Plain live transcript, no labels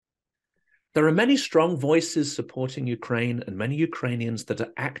There are many strong voices supporting Ukraine and many Ukrainians that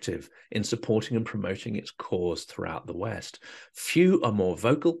are active in supporting and promoting its cause throughout the West. Few are more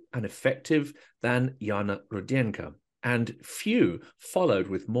vocal and effective than Yana Rudenko, and few followed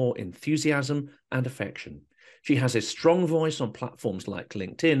with more enthusiasm and affection. She has a strong voice on platforms like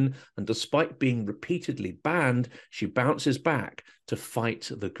LinkedIn, and despite being repeatedly banned, she bounces back to fight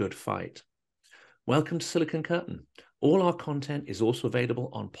the good fight. Welcome to Silicon Curtain. All our content is also available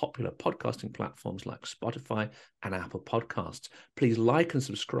on popular podcasting platforms like Spotify and Apple Podcasts. Please like and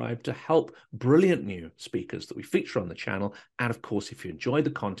subscribe to help brilliant new speakers that we feature on the channel. And of course, if you enjoy the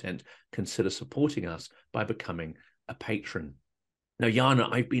content, consider supporting us by becoming a patron. Now, Yana,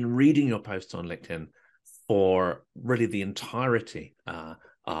 I've been reading your posts on LinkedIn for really the entirety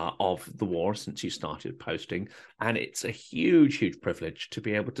of the war since you started posting. And it's a huge, huge privilege to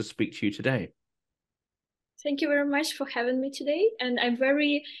be able to speak to you today. Thank you very much for having me today. And I'm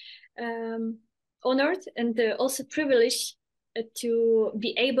very honored and also privileged to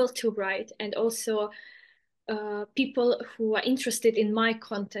be able to write, and also people who are interested in my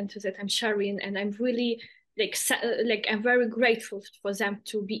content that I'm sharing. And I'm really I'm very grateful for them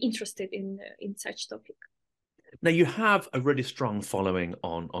to be interested in such topic. Now, you have a really strong following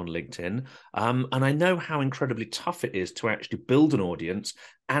on LinkedIn, and I know how incredibly tough it is to actually build an audience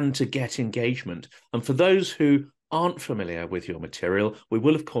and to get engagement. And for those who aren't familiar with your material, we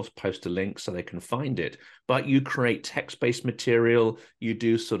will, of course, post a link so they can find it. But you create text-based material, you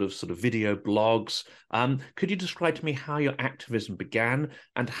do sort of video blogs. Could you describe to me how your activism began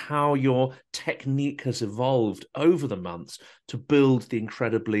and how your technique has evolved over the months to build the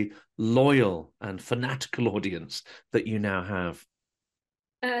incredibly loyal and fanatical audience that you now have?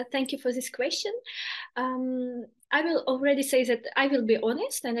 Thank you for this question. I will already say that I will be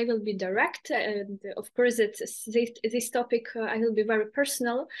honest and I will be direct. And of course, this topic, I will be very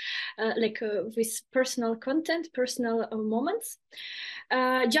personal, with personal content, personal moments.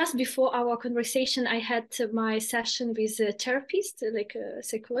 Just before our conversation, I had my session with a therapist, like a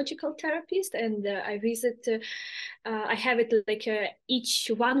psychological therapist, and I have it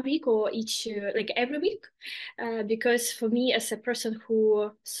each 1 week or each every week, because for me, as a person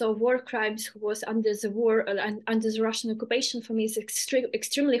who saw war crimes, who was under the war and under the Russian occupation, for me it's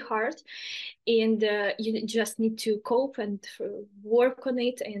extremely hard, and you just need to cope and work on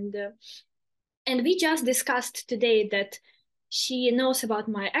it. And we just discussed today that she knows about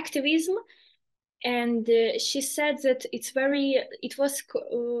my activism, and she said that it was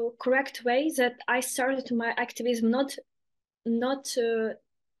correct way that I started my activism not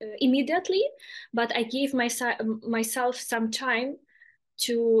immediately, but I gave myself some time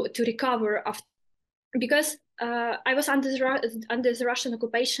to recover after, because I was under the Russian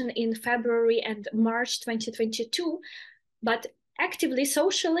occupation in February and March 2022, but actively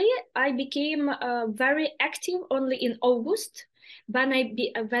socially I became very active only in August when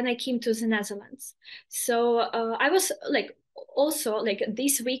I came to the Netherlands. So I was also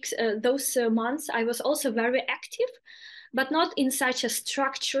these weeks, those months, I was also very active, but not in such a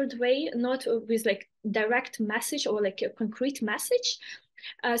structured way, not with direct message or a concrete message.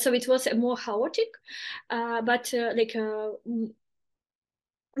 So it was more chaotic, but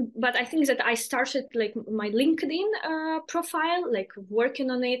I think that I started my LinkedIn profile, working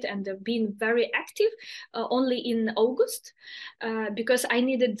on it and being very active only in August, because I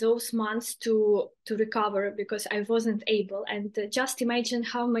needed those months to recover, because I wasn't able. And just imagine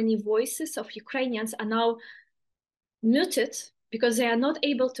how many voices of Ukrainians are now muted because they are not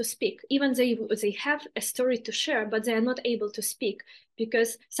able to speak. Even they have a story to share, but they are not able to speak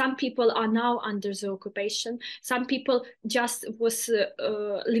because some people are now under the occupation. Some people just was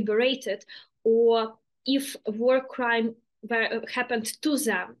liberated, or if war crime happened to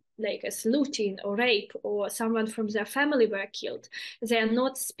them, like as looting or rape, or someone from their family were killed, they are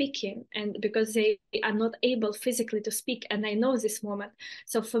not speaking, and because they are not able physically to speak. And I know this moment.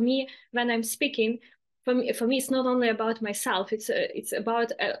 So for me, when I'm speaking, for me, it's not only about myself. It's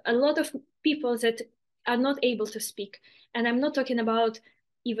about a lot of people that are not able to speak, and I'm not talking about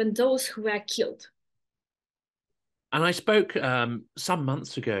even those who were killed. And I spoke some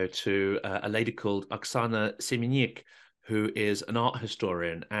months ago to a lady called Oksana Semenyuk, who is an art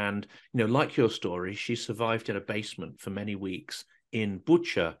historian. And, like your story, she survived in a basement for many weeks in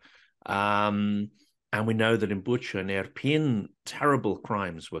Bucha. And we know that in Bucha and Irpin, terrible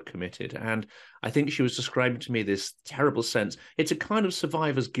crimes were committed. And I think she was describing to me this terrible sense. It's a kind of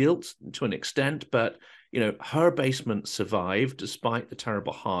survivor's guilt to an extent, but, her basement survived despite the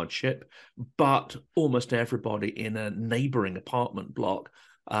terrible hardship, but almost everybody in a neighboring apartment block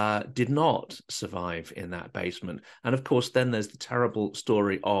did not survive in that basement. And of course, then there's the terrible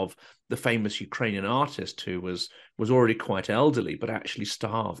story of the famous Ukrainian artist who was already quite elderly, but actually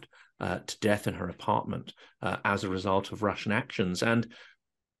starved to death in her apartment as a result of Russian actions. And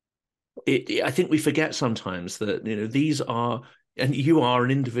I think we forget sometimes that, you know, these are, and you are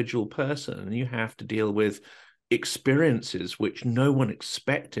an individual person, and you have to deal with experiences which no one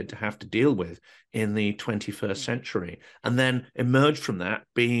expected to have to deal with in the 21st century, and then emerge from that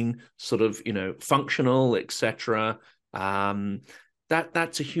being sort of, you know, functional, etc.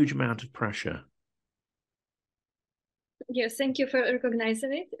 That's a huge amount of pressure. Yes, thank you for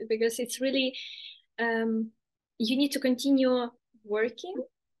recognizing it, because it's really you need to continue working.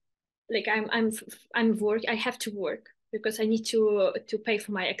 Like I'm work. I have to work because I need to pay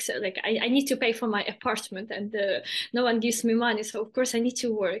for my like I need to pay for my apartment, and no one gives me money, so of course I need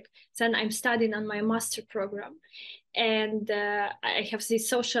to work. Then I'm studying on my master program, and I have this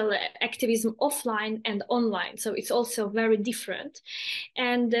social activism offline and online, so it's also very different.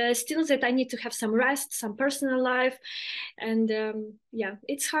 And still that I need to have some rest, some personal life, and yeah,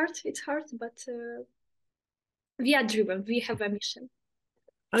 it's hard, but we are driven, we have a mission.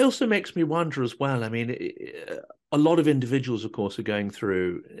 It also makes me wonder as well. I mean, a lot of individuals, of course, are going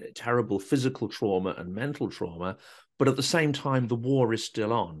through terrible physical trauma and mental trauma, but at the same time, the war is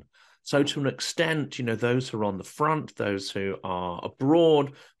still on. So to an extent, you know, those who are on the front, those who are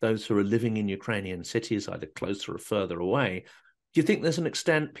abroad, those who are living in Ukrainian cities, either closer or further away, do you think there's an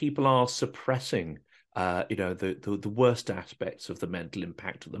extent people are suppressing you know, the worst aspects of the mental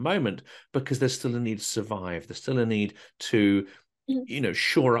impact at the moment, because there's still a need to survive, there's still a need to, you know,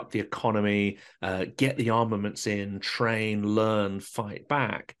 shore up the economy, get the armaments in, train, learn, fight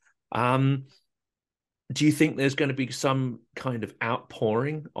back. Do you think there's going to be some kind of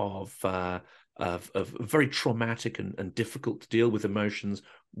outpouring of very traumatic and difficult to deal with emotions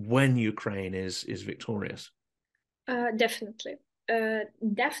when Ukraine is victorious? Definitely.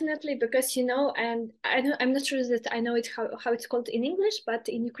 Definitely, because you know, and I'm not sure that I know it how it's called in English, but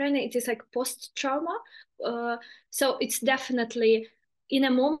in Ukraine it is like post-trauma. So it's definitely in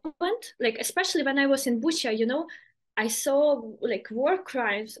a moment, like especially when I was in Bucha, you know, I saw like war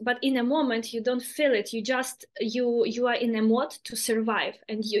crimes, but in a moment you don't feel it. You just you are in a mode to survive,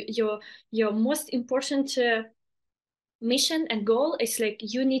 and your most important mission and goal is like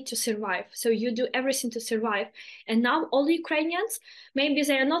you need to survive, so you do everything to survive. And now all Ukrainians, maybe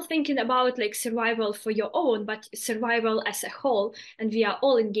they are not thinking about like survival for your own, but survival as a whole, and we are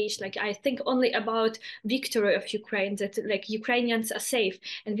all engaged. Like I think only about victory of Ukraine, that like Ukrainians are safe,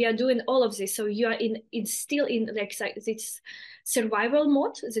 and we are doing all of this. So you are in still in like this survival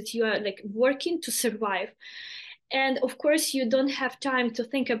mode, that you are like working to survive. And of course you don't have time to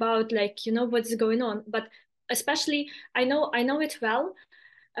think about like, you know, what's going on. But especially I know it well,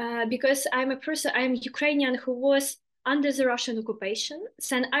 because I'm Ukrainian who was under the Russian occupation.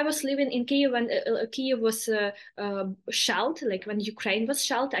 Then I was living in Kiev when Kiev was shelled, like when Ukraine was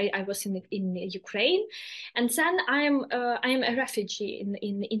shelled. I was in Ukraine, and then I am a refugee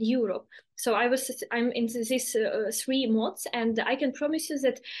in Europe. So I'm in these three modes, and I can promise you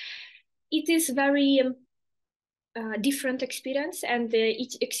that it is very different experience, and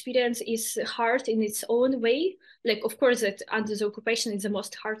each experience is hard in its own way. Like of course that under the occupation is the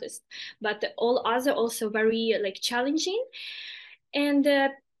most hardest, but all other also very like challenging. And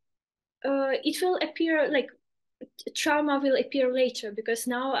it will appear like trauma will appear later, because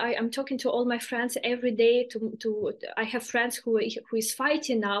now I am talking to all my friends every day. To I have friends who is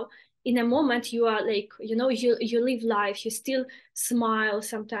fighting now. In a moment you are like, you know, you live life, you still smile,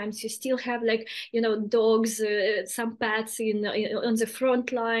 sometimes you still have like, you know, dogs, some pets in on the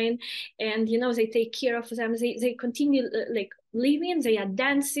front line, and you know they take care of them. They continue like living, they are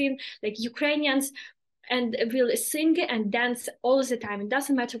dancing like Ukrainians, and will sing and dance all the time. It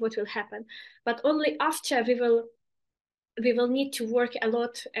doesn't matter what will happen, but only after we will need to work a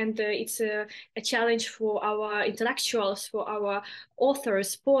lot. And it's a challenge for our intellectuals, for our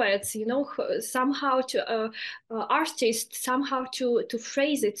authors, poets, you know, somehow to artists, somehow to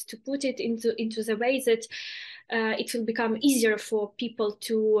phrase it, to put it into the way that it will become easier for people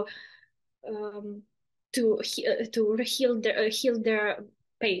um, heal their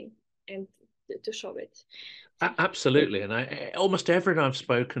pain, and to show it. Absolutely. And almost everyone I've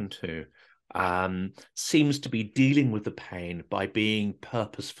spoken to seems to be dealing with the pain by being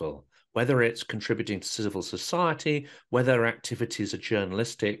purposeful, whether it's contributing to civil society, whether their activities are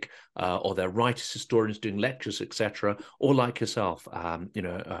journalistic, or they're writers, historians doing lectures, etc., or like yourself, you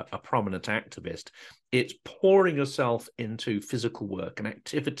know, a prominent activist. It's pouring yourself into physical work, an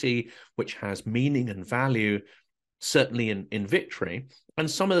activity which has meaning and value, certainly in victory. And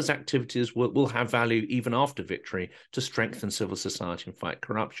some of those activities will have value even after victory to strengthen civil society and fight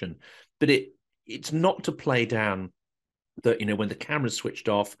corruption. But it's not to play down that, when the camera's switched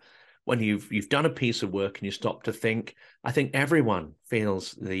off, when you've done a piece of work and you stop to think. I think everyone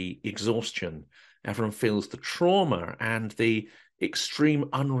feels the exhaustion, everyone feels the trauma and the extreme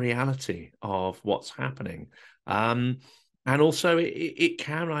unreality of what's happening. And also it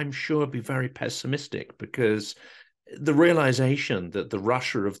can, I'm sure, be very pessimistic, because the realization that the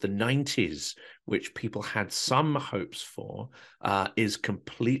Russia of the 90s, which people had some hopes for, is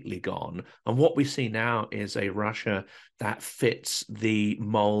completely gone. And what we see now is a Russia that fits the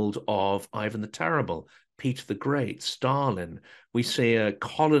mold of Ivan the Terrible, Peter the Great, Stalin. We see a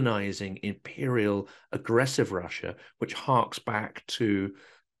colonizing, imperial, aggressive Russia, which harks back to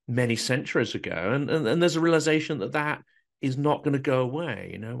many centuries ago. And there's a realization that that is not going to go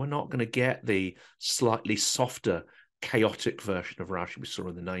away. We're not going to get the slightly softer, chaotic version of Russia we saw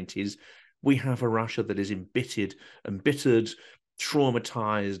in the 90s. We have a Russia that is embittered,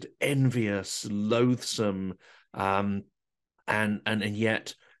 traumatized, envious, loathsome, and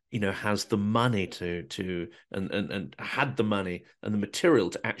yet has the money and had the money and the material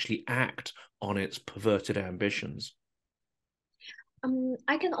to actually act on its perverted ambitions.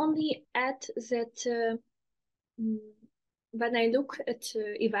 I can only add that when I look at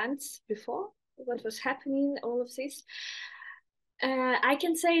events before, what was happening, all of this, I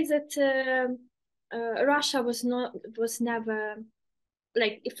can say that Russia was never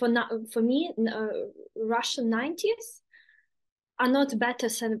like, for me, Russian 90s are not better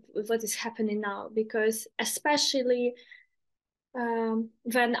than what is happening now, because especially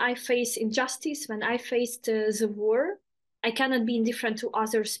when I face injustice, when I faced the war, I cannot be indifferent to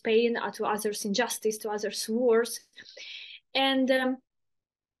others' pain, or to others' injustice, to others' wars. And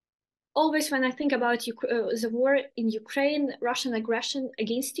always when I think about the war in Ukraine, Russian aggression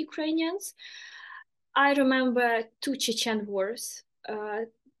against Ukrainians, I remember two Chechen wars.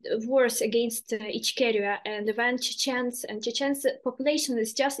 Wars against Ichkeria, and when Chechens population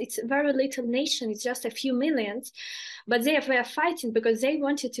it's a very little nation, it's just a few millions, but they were fighting because they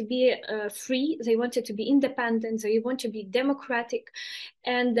wanted to be free, they wanted to be independent, they want to be democratic,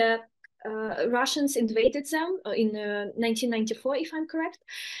 and Russians invaded them in 1994, if I'm correct,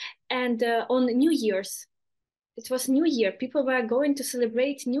 and on New Year's. It was New Year. People were going to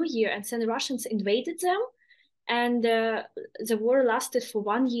celebrate New Year, and then Russians invaded them. And the war lasted for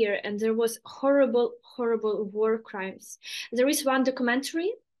 1 year, and there was horrible, horrible war crimes. There is one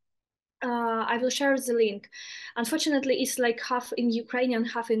documentary. I will share the link. Unfortunately, it's like half in Ukrainian,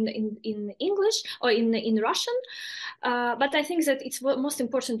 half in English or in Russian. But I think that it's most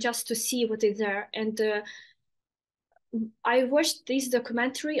important just to see what is there. And I watched this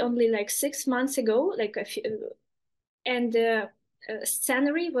documentary only like 6 months ago, like a few, and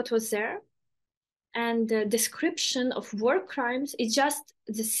scenery, what was there, and the description of war crimes is just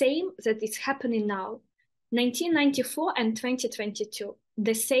the same that is happening now. 1994 and 2022,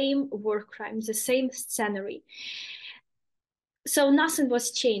 the same war crimes, the same scenery. So nothing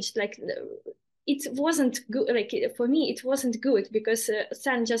was changed. Like, it wasn't good. Like, for me, it wasn't good, because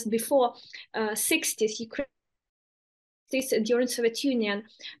then just before 60s, Ukraine, during Soviet Union,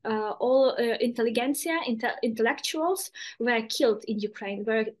 all intelligentsia, intellectuals were killed in Ukraine,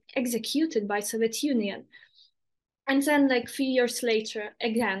 were executed by Soviet Union. And then like few years later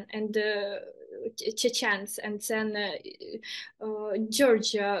again, and Chechens, and then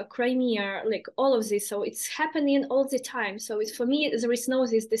Georgia, Crimea, like all of this. So it's happening all the time. So it's, for me, there is no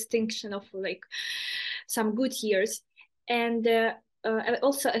this distinction of like some good years. And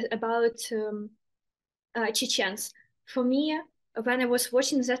also about Chechens. For me, when I was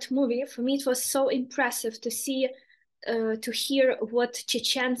watching that movie, for me it was so impressive to see, to hear what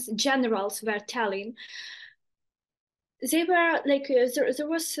Chechen generals were telling. They were like, there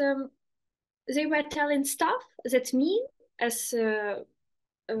was, they were telling stuff that me, as a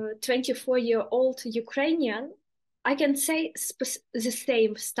 24-year-old Ukrainian, I can say the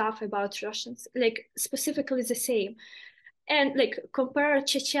same stuff about Russians, like specifically the same. And like, compare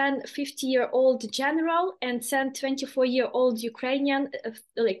Chechen 50-year-old general and then 24-year-old Ukrainian,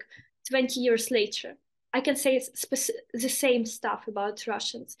 like 20 years later. I can say the same stuff about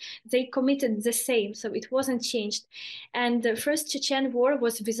Russians. They committed the same, so it wasn't changed. And the first Chechen war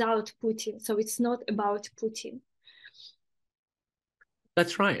was without Putin, so it's not about Putin.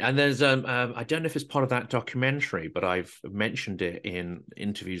 That's right. And there's, I don't know if it's part of that documentary, but I've mentioned it in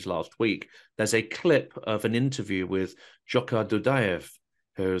interviews last week. There's a clip of an interview with Dzhokhar Dudayev,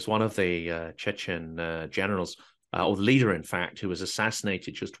 who's one of the Chechen generals, or the leader, in fact, who was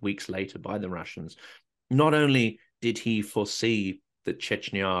assassinated just weeks later by the Russians. Not only did he foresee that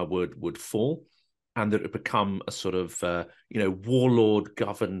Chechnya would fall and that it would become a sort of warlord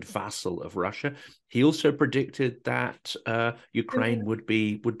governed vassal of Russia? He also predicted that Ukraine would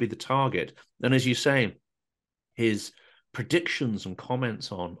be the target. And as you say, his predictions and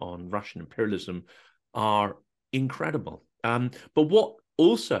comments on Russian imperialism are incredible. But what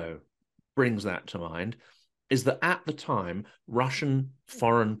also brings that to mind is that at the time, Russian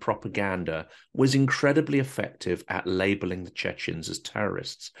foreign propaganda was incredibly effective at labeling the Chechens as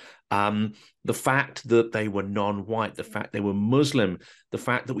terrorists. The fact that they were non-white, the fact they were Muslim, the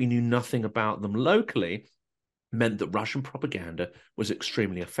fact that we knew nothing about them locally meant that Russian propaganda was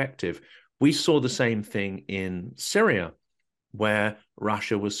extremely effective. We saw the same thing in Syria, where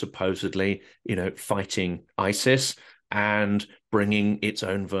Russia was supposedly, fighting ISIS and bringing its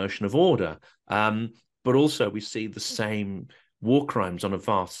own version of order. But also we see the same war crimes on a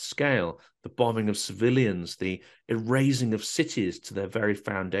vast scale, the bombing of civilians, the erasing of cities to their very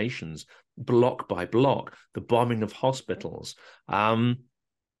foundations, block by block, the bombing of hospitals.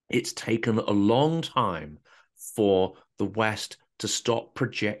 It's taken a long time for the West to stop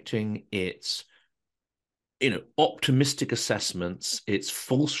projecting its optimistic assessments, its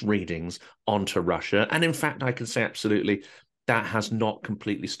false readings onto Russia. And in fact, I can say absolutely that has not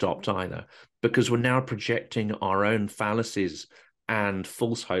completely stopped either, because we're now projecting our own fallacies and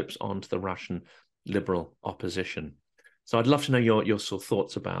false hopes onto the Russian liberal opposition. So I'd love to know your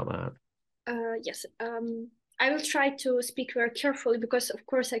thoughts about that. Yes. I will try to speak very carefully because, of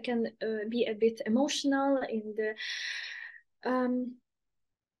course, I can be a bit emotional in the.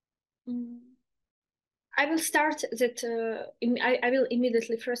 I will start that. I will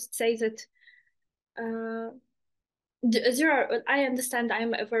immediately first say that there are. I understand. I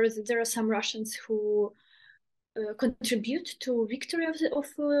am aware that there are some Russians who contribute to victory of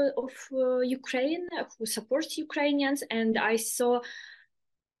Ukraine, who support Ukrainians, and I saw.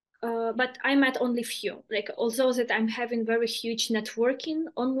 But I met only few. Like, although that I'm having very huge networking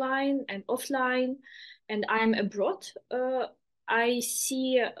online and offline, and I'm abroad, I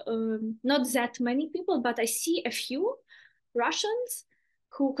see not that many people, but I see a few Russians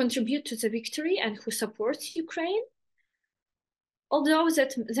who contribute to the victory and who support Ukraine. Although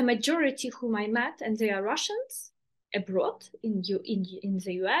that the majority whom I met, and they are Russians abroad in the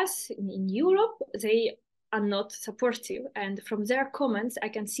US, in Europe, they are not supportive. And from their comments, I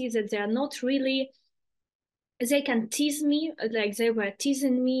can see that they are not really, they can tease me, like they were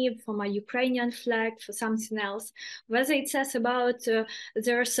teasing me for my Ukrainian flag, for something else. Whether it says about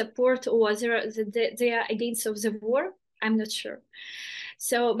their support or they are against of the war, I'm not sure.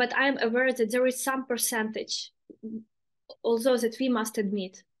 So, but I'm aware that there is some percentage, although that we must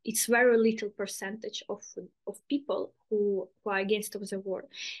admit, it's very little percentage of people who are against of the war.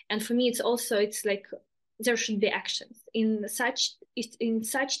 And for me, it's like there should be actions in such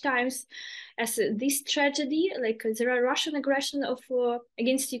times as this tragedy, like there are Russian aggression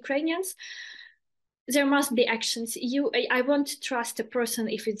against Ukrainians. There must be actions. I won't trust a person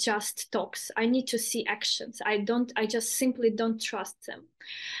if it just talks. I need to see actions. I just simply don't trust them.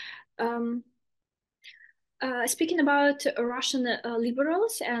 Speaking about Russian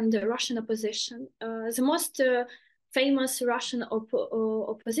liberals and Russian opposition, the most famous Russian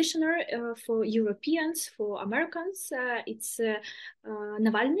oppositioner for Europeans, for Americans, it's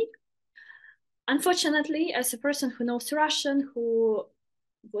Navalny. Unfortunately, as a person who knows Russian, who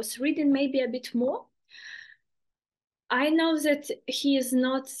was reading maybe a bit more, I know that he is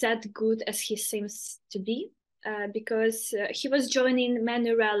not that good as he seems to be. Because he was joining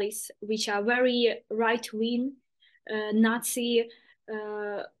many rallies, which are very right-wing Nazi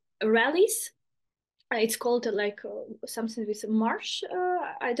rallies. It's called like something with march.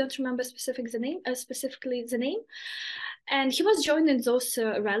 I don't remember specifically the name. And he was joining those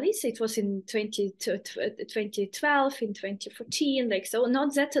rallies. It was in 2012, in 2014, like so,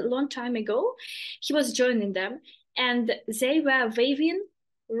 not that a long time ago. He was joining them, and they were waving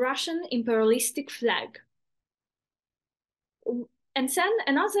Russian imperialistic flag. And then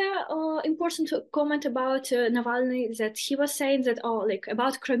another important comment about Navalny, that he was saying that, like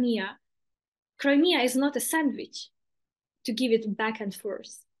about Crimea is not a sandwich to give it back and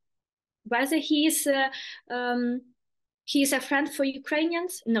forth. Whether he is a friend for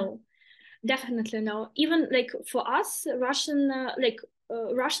Ukrainians, no, definitely no. Even like for us, Russian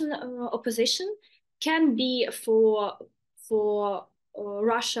opposition can be for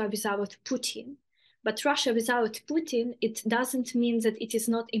Russia without Putin. But Russia without Putin, it doesn't mean that it is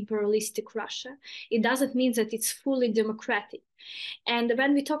not imperialistic Russia. It doesn't mean that it's fully democratic. And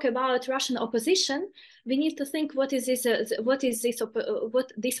when we talk about Russian opposition, we need to think what this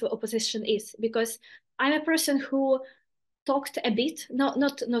opposition is, because I'm a person who talked a bit,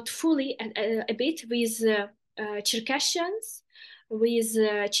 not fully, a bit with Circassians, with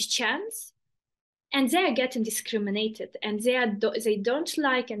Chechens, and they are getting discriminated, and they don't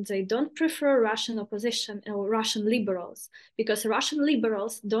like and they don't prefer Russian opposition or Russian liberals, because Russian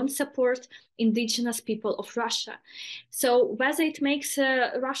liberals don't support indigenous people of Russia. So whether it makes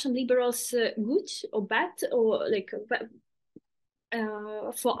Russian liberals good or bad, or like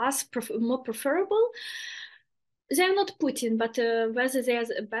for us more preferable, they are not Putin, but whether they are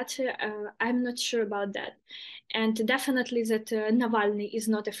better, I'm not sure about that. And definitely that Navalny is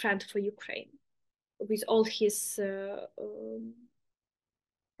not a friend for Ukraine, with all his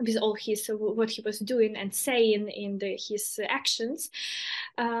what he was doing and saying in his actions.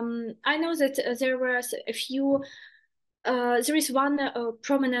 I know that there were a few. There is one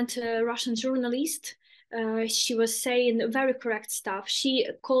prominent Russian journalist. She was saying very correct stuff. She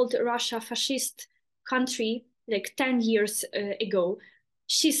called Russia a fascist country like 10 years ago.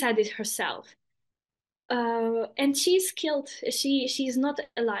 She said it herself. And she's killed. She's not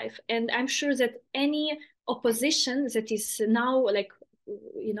alive. And I'm sure that any opposition that is now like,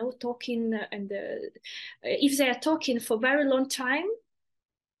 you know, talking, and if they are talking for a very long time,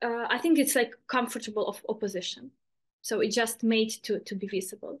 I think it's like comfortable of opposition. So it just made to be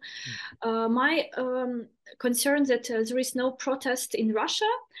visible. My concern that there is no protest in Russia.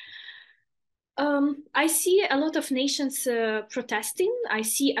 I see a lot of nations protesting. I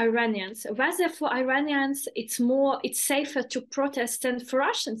see Iranians. Whether for Iranians it's safer to protest than for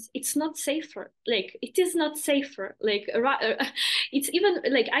Russians, it's not safer. Like, it is not safer. Like, it's even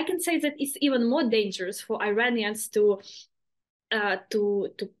like, I can say that it's even more dangerous for Iranians to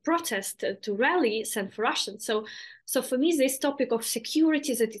protest, to rally, than for Russians. So for me, this topic of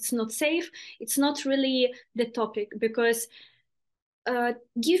security, that it's not safe, it's not really the topic, because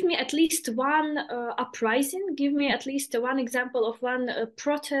give me at least one uprising, give me at least one example of one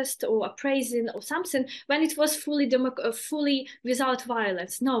protest or uprising or something when it was fully without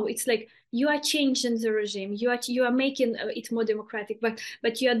violence. No, it's like you are changing the regime, you are making it more democratic,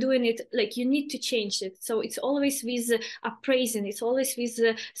 but you are doing it like you need to change it. So it's always with uprising, it's always with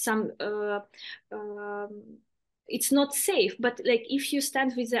some it's not safe. But like, if you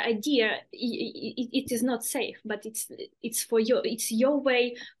stand with the idea, it is not safe, but it's your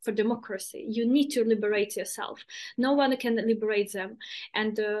way for democracy. You need to liberate yourself. No one can liberate them.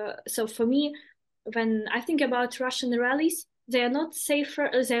 And so for me, when I think about Russian rallies, they are not safer,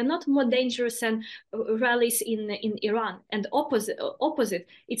 they are not more dangerous than rallies in Iran. And opposite,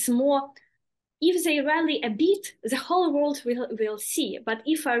 it's more, if they rally a bit, the whole world will see. But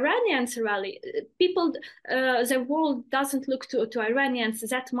if Iranians rally, people, the world doesn't look to Iranians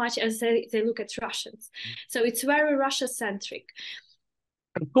that much as they look at Russians. So it's very Russia-centric.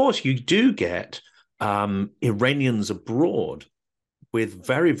 Of course, you do get Iranians abroad with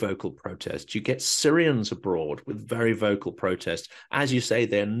very vocal protests. You get Syrians abroad with very vocal protests. As you say,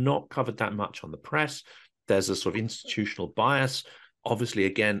 they're not covered that much on the press. There's a sort of institutional bias, obviously,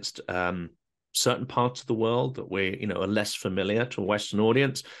 against certain parts of the world that are less familiar to a Western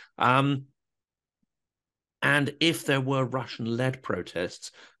audience. And if there were Russian-led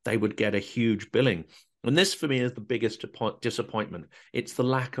protests, they would get a huge billing. And this, for me, is the biggest disappointment. It's the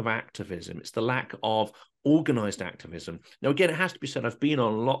lack of activism. It's the lack of organized activism. Now, again, it has to be said, I've been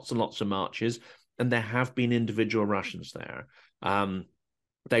on lots and lots of marches, and there have been individual Russians there.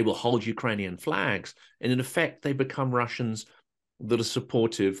 They will hold Ukrainian flags, and in effect, they become Russians that are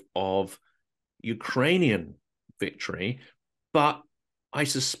supportive of Ukrainian victory, but I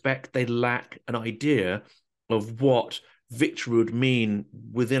suspect they lack an idea of what victory would mean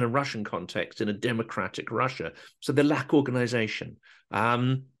within a Russian context, in a democratic Russia. So they lack organization.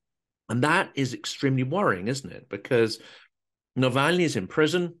 And that is extremely worrying, isn't it? Because Navalny is in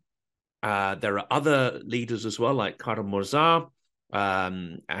prison. There are other leaders as well, like Karamurza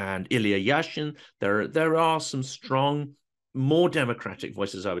and Ilya Yashin. There are some strong, more democratic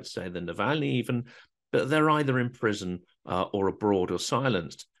voices, I would say, than Navalny even, but they're either in prison or abroad or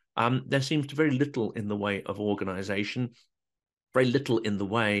silenced. There seems to be very little in the way of organization, very little in the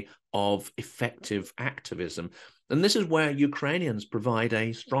way of effective activism. And this is where Ukrainians provide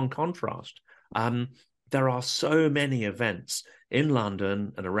a strong contrast. There are so many events in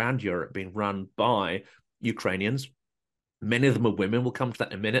London and around Europe being run by Ukrainians. Many of them are women. We'll come to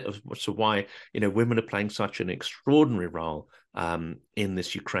that in a minute as to why women are playing such an extraordinary role in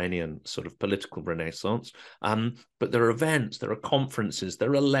this Ukrainian sort of political renaissance. But there are events, there are conferences,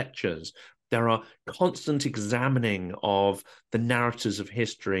 there are lectures, there are constant examining of the narratives of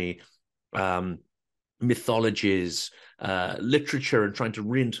history, mythologies, literature, and trying to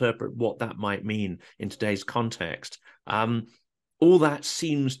reinterpret what that might mean in today's context. All that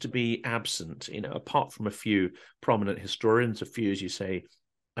seems to be absent, apart from a few prominent historians, a few, as you say,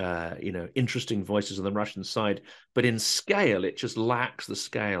 interesting voices on the Russian side, but in scale, it just lacks the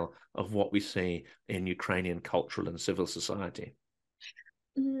scale of what we see in Ukrainian cultural and civil society.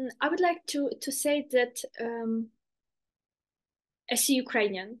 I would like to say that as a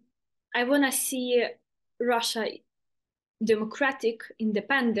Ukrainian, I want to see Russia democratic,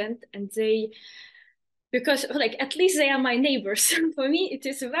 independent, and because at least they are my neighbors. For me, it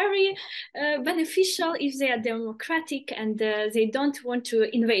is very beneficial if they are democratic and they don't want to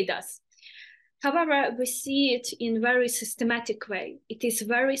invade us. However, we see it in very systematic way. It is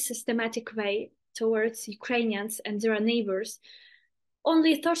very systematic way towards Ukrainians and their neighbors.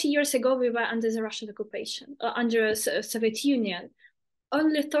 Only 30 years ago, we were under the Russian occupation, under Soviet Union.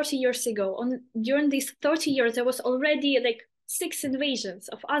 Only 30 years ago, during these 30 years, there was already 6 invasions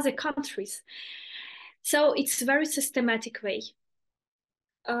of other countries. So it's a very systematic way.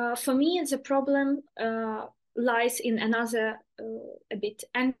 For me, the problem lies in another a bit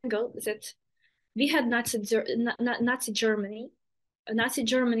angle, that we had Nazi Germany. Nazi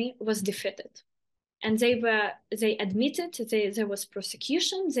Germany was defeated, and they admitted there was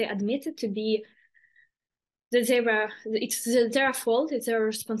prosecution. They admitted to be that it's their fault, it's their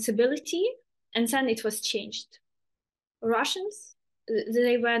responsibility, and then it was changed. Russians,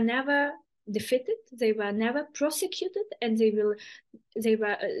 they were never defeated, they were never prosecuted, and they were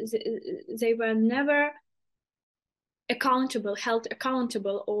never held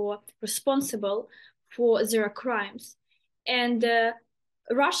accountable or responsible for their crimes. And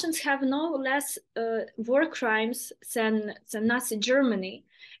Russians have no less war crimes than Nazi Germany,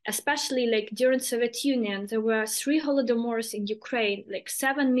 especially during Soviet Union. There were 3 Holodomors in Ukraine,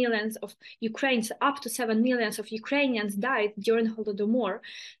 7 million of Ukrainians, up to 7 million of Ukrainians died during Holodomor.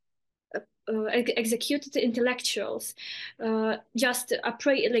 Executed intellectuals, just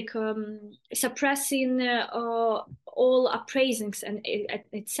suppressing all uprisings and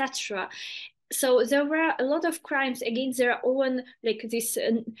etc. So there were a lot of crimes against their own these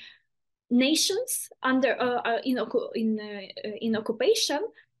nations under in occupation.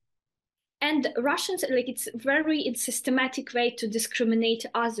 And Russians, it's very systematic way to discriminate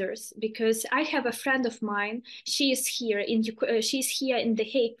others, because I have a friend of mine. She's here in The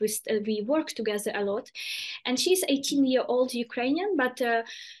Hague. We work together a lot, and she's 18-year-old Ukrainian. But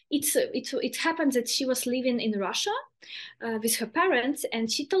it happened that she was living in Russia with her parents, and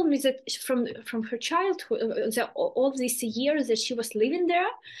she told me that from her childhood, all these years that she was living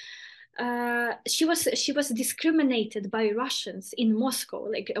there, she was discriminated by Russians in Moscow,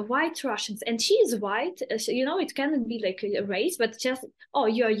 white Russians, and she is white. So, it cannot be a race, but just, oh,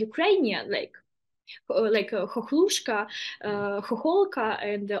 you are Ukrainian, Hohlushka, Hoholka,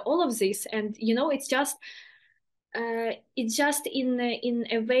 and all of this. And it's just in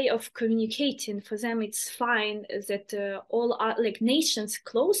a way of communicating. For them, it's fine that all are nations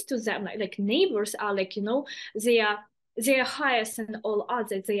close to them, neighbors are they are higher than all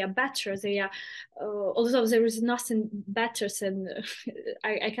others. They are better. They are, although there is nothing better than,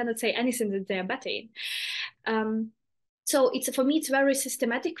 I cannot say anything that they are better in. So for me, it's a very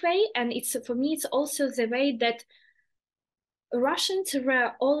systematic way, and for me, it's also the way that Russians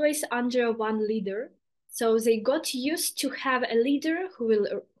were always under one leader. So they got used to have a leader who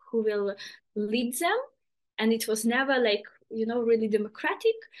will lead them, and it was never really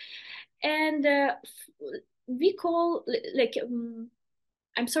democratic. And we call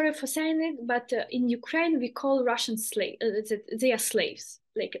I'm sorry for saying it, but in Ukraine we call Russian slave. They are slaves.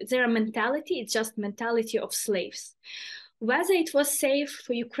 Their mentality, it's just mentality of slaves. Whether it was safe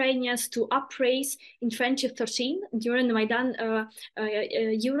for Ukrainians to upraise in 2013 during the Maidan,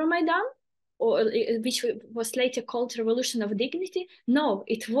 Euromaidan, or which was later called Revolution of Dignity, no,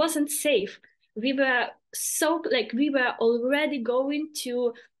 it wasn't safe. We were we were already going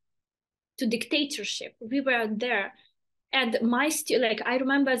to dictatorship. We were there, and I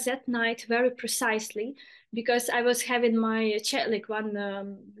remember that night very precisely, because I was having my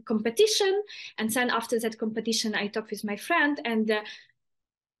one competition, and then after that competition I talked with my friend, and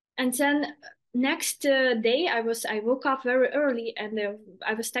then next day I woke up very early, and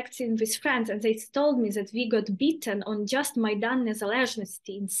I was texting with friends, and they told me that we got beaten on just Maidan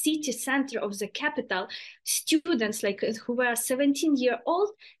Nezalezhnosti in city center of the capital. Students who were 17-year-old,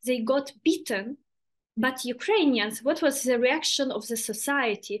 they got beaten But Ukrainians, what was the reaction of the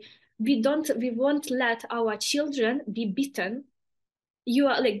society? We won't let our children be beaten. You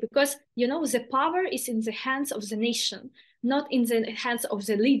are like, because the power is in the hands of the nation, not in the hands of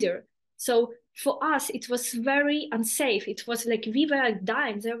the leader. So for us, it was very unsafe. It was like we were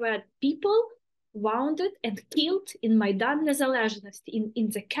dying. There were people wounded and killed in Maidan Nezalezhnosti, in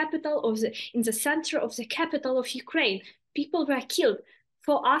the capital of in the center of the capital of Ukraine. People were killed.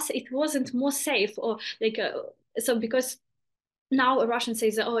 For us, it wasn't more safe, or like so, because now a Russian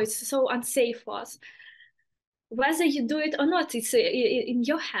says, "Oh, it's so unsafe for us." Whether you do it or not, it's in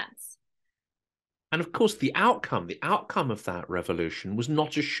your hands. And of course, the outcome of that revolution was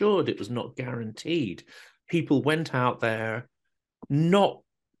not assured. It was not guaranteed. People went out there not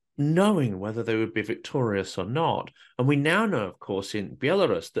knowing whether they would be victorious or not. And we now know, of course, in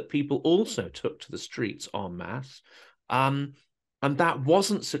Belarus that people also took to the streets en masse. And that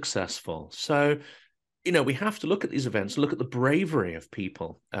wasn't successful. So, we have to look at these events, look at the bravery of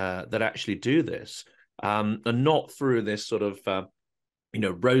people that actually do this, and not through this sort of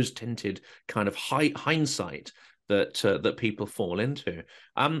rose-tinted kind of hindsight that people fall into.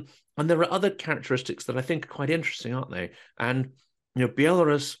 And there are other characteristics that I think are quite interesting, aren't they? And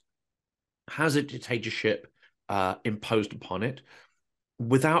Belarus has a dictatorship imposed upon it.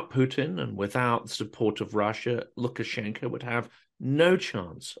 Without Putin and without the support of Russia, Lukashenko would have no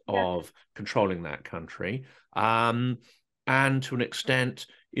chance of controlling that country. And to an extent,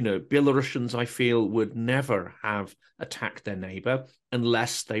 Belarusians, I feel, would never have attacked their neighbor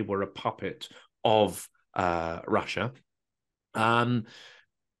unless they were a puppet of Russia.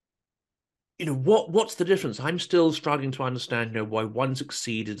 What's the difference? I'm still struggling to understand, why one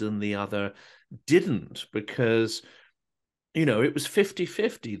succeeded and the other didn't, because it was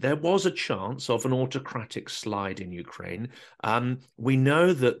 50-50. There was a chance of an autocratic slide in Ukraine. We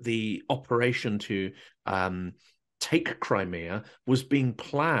know that the operation to take Crimea was being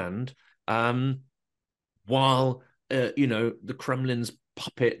planned while, the Kremlin's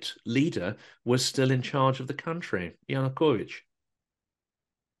puppet leader was still in charge of the country, Yanukovych.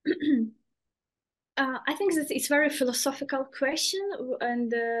 I think that it's a very philosophical question,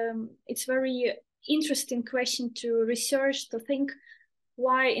 and it's very interesting question to research, to think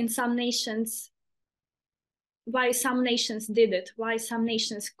why some nations did it, why some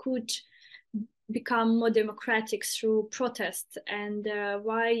nations could become more democratic through protest, and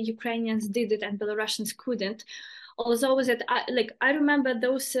why Ukrainians did it and Belarusians couldn't. Although that I remember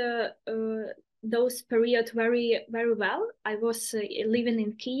those period very, very well. I was living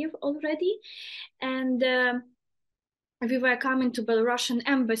in Kiev already, and we were coming to Belarusian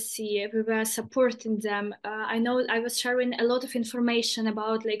embassy. We were supporting them. I know I was sharing a lot of information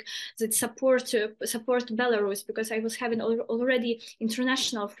about that support Belarus, because I was having already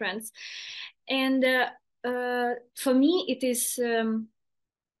international friends, and for me it is.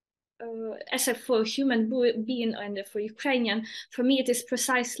 As for a human being and for Ukrainian, for me it is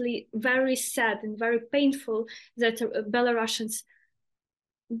precisely very sad and very painful that Belarusians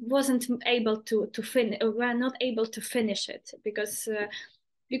wasn't able to finish, were not able to finish it, because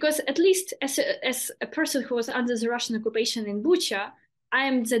at least as a person who was under the Russian occupation in Bucha, I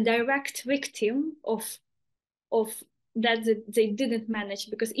am the direct victim of that they didn't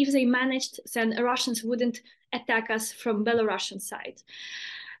manage, because if they managed, then Russians wouldn't attack us from Belarusian side.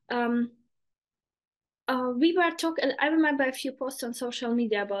 We were talking. I remember a few posts on social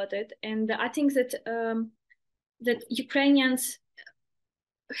media about it, and I think that that Ukrainians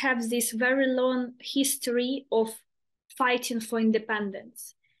have this very long history of fighting for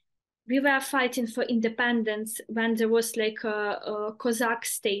independence. We were fighting for independence when there was a Cossack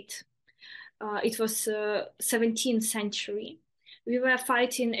state. It was 17th century. We were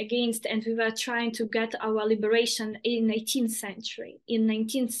fighting against, and we were trying to get our liberation in 18th century, in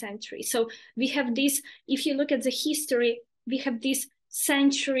 19th century. So we have this, if you look at the history, we have these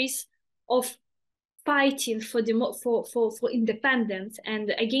centuries of fighting for independence,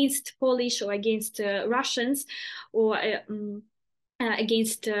 and against Polish or against Russians, or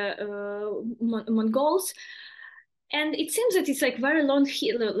against Mongols. And it seems that it's very long,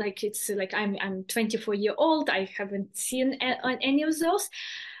 it's I'm 24-year old, I haven't seen any of those,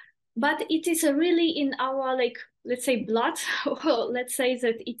 but it is really in our let's say blood. Well, let's say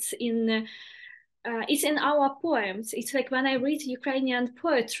that it's in our poems. It's when I read Ukrainian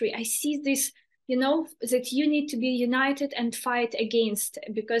poetry, I see this, that you need to be united and fight against,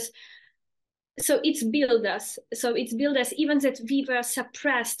 because so it's built us. So it's built us, even that we were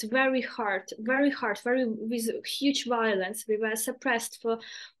suppressed very hard, with huge violence. We were suppressed for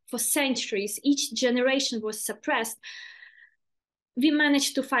centuries. Each generation was suppressed. we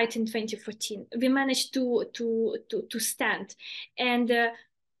managed to fight in 2014. We managed to stand, and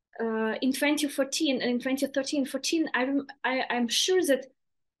in 2014 and in 2013, 14, I'm sure that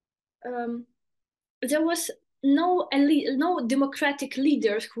there was no democratic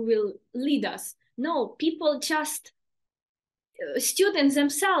leaders who will lead us. No, people just students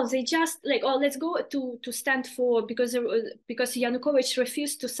themselves, they just like, oh, let's go to stand for, because Yanukovych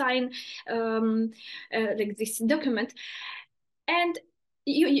refused to sign like this document, and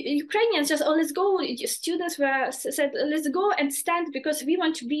Ukrainians just, oh, let's go. Students said, let's go and stand because we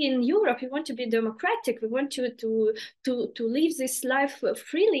want to be in Europe. We want to be democratic. We want to live this life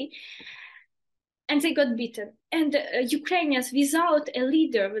freely. And they got beaten. And Ukrainians, without a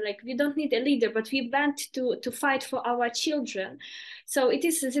leader, like, we don't need a leader, but we went to fight for our children. So it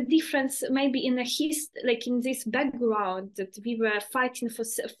is the difference, maybe in like in this background, that we were fighting for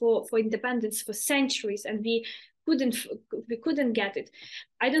independence for centuries, and we couldn't get it.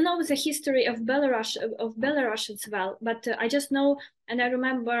 I don't know the history of Belarus as well, but I just know, and I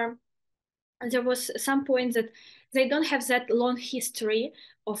remember there was some point that they don't have that long history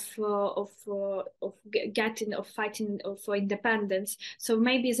of fighting for independence. So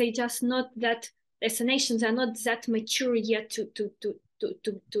maybe they just not that, as a nation, they're not that mature yet to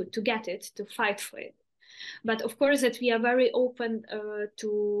get it, to fight for it. But of course that we are very open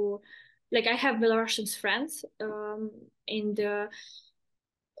to, like, I have Belarusian friends, and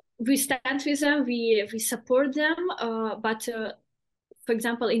we stand with them, we support them, but for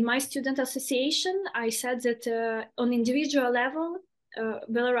example, in my student association, I said that on individual level,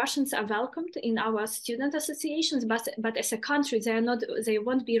 Belarusians are welcomed in our student associations, but as a country, they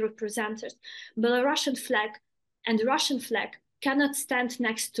won't be represented. Belarusian flag and Russian flag cannot stand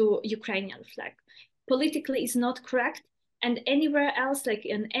next to Ukrainian flag. Politically, it's not correct, and anywhere else, like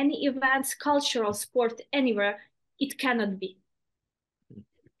in any events, cultural, sport, anywhere, it cannot be.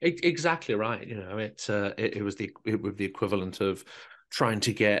 Exactly right. It was the equivalent of trying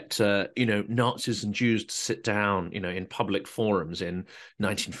to get Nazis and Jews to sit down in public forums in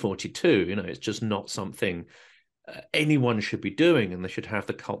 1942. It's just not something anyone should be doing, and they should have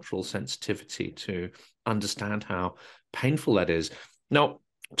the cultural sensitivity to understand how painful that is. Now,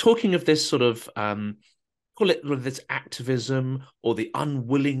 talking of this sort of call it this activism or the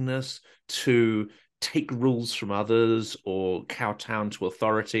unwillingness to take rules from others or kowtow to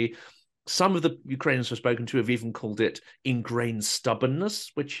authority, some of the Ukrainians I've spoken to have even called it ingrained stubbornness,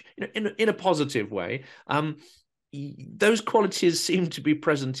 which, in a positive way. Those qualities seem to be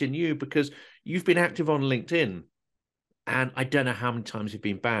present in you, because you've been active on LinkedIn, and I don't know how many times you've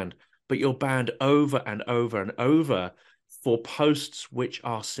been banned, but you're banned over and over and over for posts which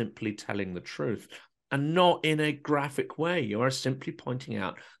are simply telling the truth, and not in a graphic way. You are simply pointing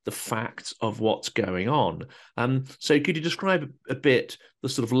out the facts of what's going on. So could you describe a bit the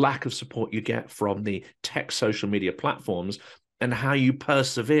sort of lack of support you get from the tech social media platforms, and how you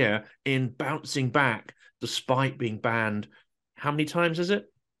persevere in bouncing back despite being banned? How many times is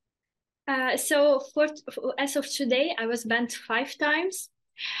it? So as of today, I was banned 5 times.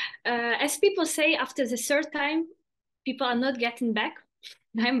 As people say, after the 3rd time, people are not getting back.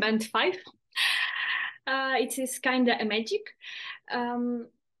 I'm banned 5. It is kind of a magic. I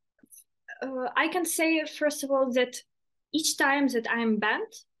can say, first of all, that each time that I'm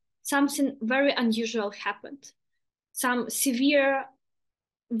banned, something very unusual happened. Some severe,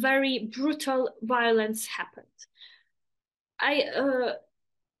 very brutal violence happened.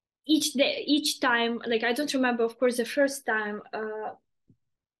 Each time, like, I don't remember, of course, the first time,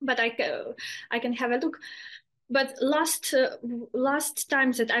 but I can have a look. But last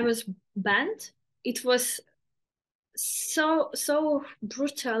time that I was banned, it was so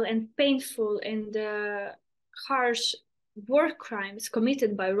brutal and painful, and harsh war crimes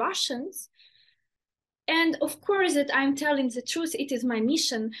committed by Russians. And of course that I'm telling the truth. It is my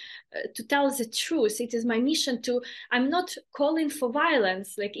mission to tell the truth. It is my mission to, I'm not calling for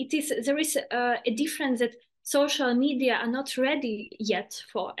violence. Like, there is a difference that social media are not ready yet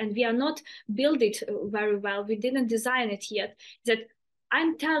for, and we are not build it very well. We didn't design it yet. That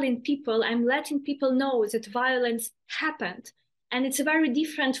I'm telling people, I'm letting people know that violence happened, and it's very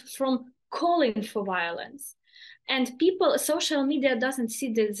different from calling for violence. And people, social media doesn't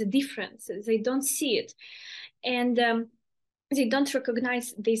see the difference. They don't see it, and they don't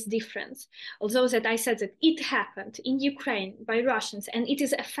recognize this difference. Although that I said that it happened in Ukraine by Russians, and it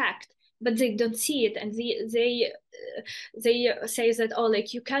is a fact, but they don't see it, and they say that, oh,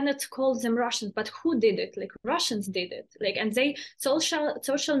 like, you cannot call them Russians, but who did it? Like, Russians did it. Like, and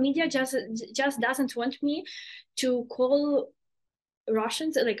social media just doesn't want me to call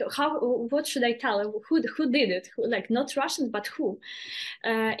Russians, like what should I tell? Who did it? Who, like not Russians, but who?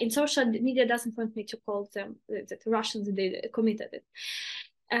 In social media doesn't want me to call them that Russians committed it.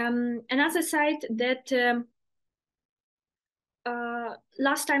 Another side that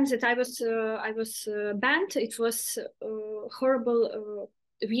last time that I was banned, it was horrible.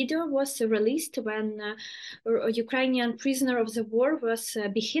 Video was released when a Ukrainian prisoner of the war was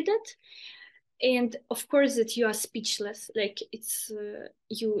beheaded, and of course that you are speechless. Like it's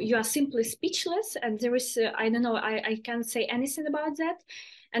you are simply speechless, and there is I don't know, I can't say anything about that.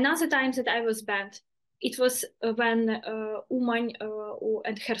 Another time that I was banned, it was when Uman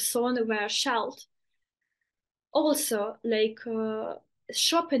and Kherson were shelled. Also, like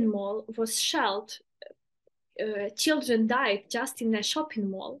shopping mall was shelled. Children died just in a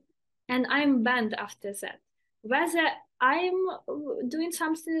shopping mall, and I'm banned after that. Whether I'm doing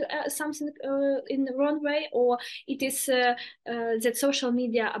something in the wrong way, or it is that social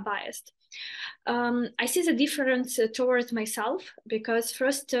media are biased. I see the difference towards myself, because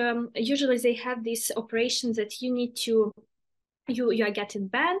first, usually they have this operation that you need to you are getting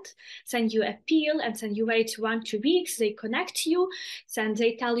banned, then you appeal, and then you wait 1-2 weeks, they connect you, then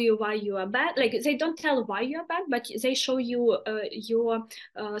they tell you why you are banned. Like they don't tell why you are banned, but they show you your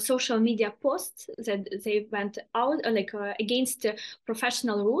social media posts that they went out against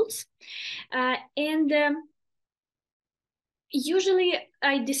professional rules, and usually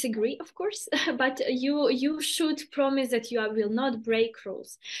I disagree, of course, but you should promise that you will not break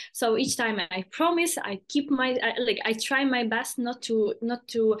rules. So each time I promise, I keep I try my best not to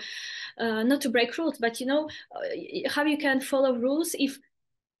break rules. But you know how you can follow rules if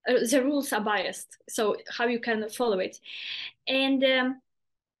the rules are biased. So how you can follow it? And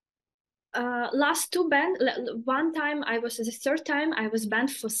last two ban, one time the third time I was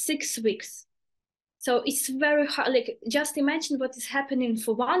banned for 6 weeks. So it's very hard. Like just imagine what is happening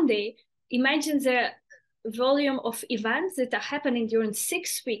for one day. Imagine the volume of events that are happening during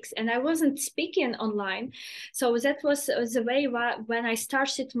 6 weeks, and I wasn't speaking online. So that was the way when I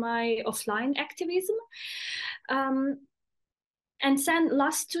started my offline activism. And then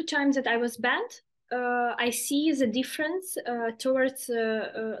last two times that I was banned, I see the difference towards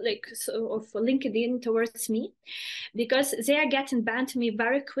of LinkedIn towards me, because they are getting banned me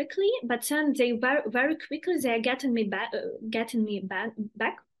very quickly, but then they very quickly they are getting me back,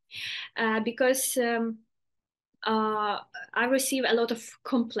 back, because I receive a lot of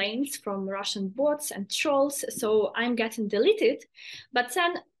complaints from Russian bots and trolls, so I'm getting deleted. But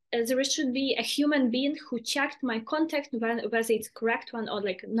then there should be a human being who checked my content, whether it's correct one or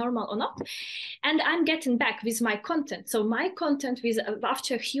like normal or not, and I'm getting back with my content. So my content with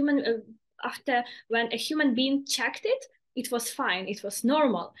after when a human being checked it, it was fine, it was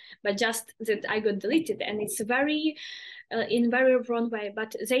normal, but just that I got deleted, and it's very in very wrong way.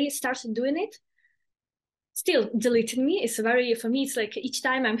 But they started doing it, still deleting me. It's very, for me, it's like each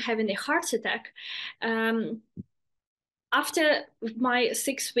time I'm having a heart attack. After my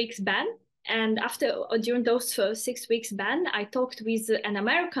 6 weeks ban, and during those 6 weeks ban, I talked with an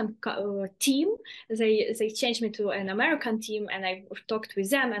American team. They changed me to an American team, and I talked with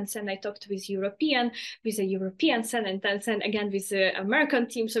them, and then I talked with a European Senate, and then again with the American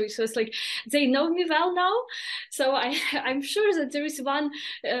team. So it was like they know me well now. So I'm sure that there is one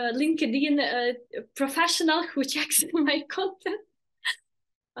LinkedIn professional who checks my content.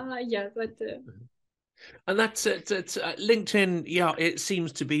 Yeah, but. And that's it. LinkedIn, yeah, it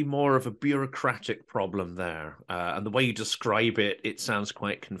seems to be more of a bureaucratic problem there. And the way you describe it, it sounds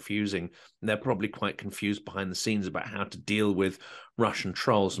quite confusing. And they're probably quite confused behind the scenes about how to deal with Russian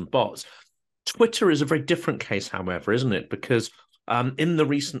trolls and bots. Twitter is a very different case, however, isn't it? Because in the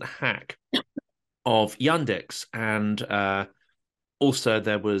recent hack of Yandex, and also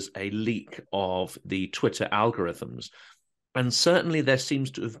there was a leak of the Twitter algorithms. And certainly there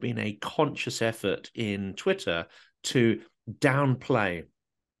seems to have been a conscious effort in Twitter to downplay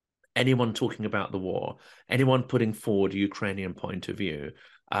anyone talking about the war, anyone putting forward a Ukrainian point of view.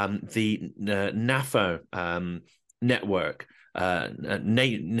 The NAFO network,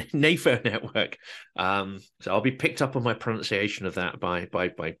 NAFO network. So I'll be picked up on my pronunciation of that by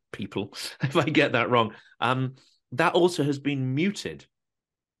people if I get that wrong. That also has been muted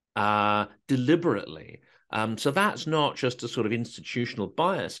deliberately. So that's not just a sort of institutional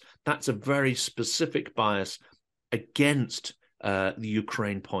bias. That's a very specific bias against the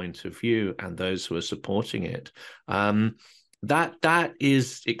Ukraine point of view and those who are supporting it. That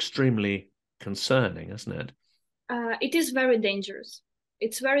is extremely concerning, isn't it? It is very dangerous.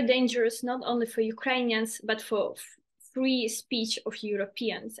 It's very dangerous not only for Ukrainians, but for free speech of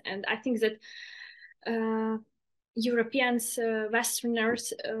Europeans. And I think that Europeans,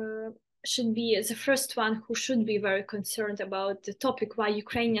 Westerners should be the first one who should be very concerned about the topic why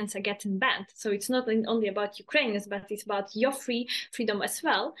Ukrainians are getting banned. So it's not only about Ukrainians, but it's about your freedom as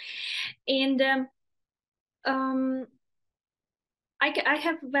well. And I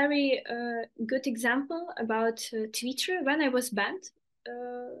have very good example about Twitter. When I was banned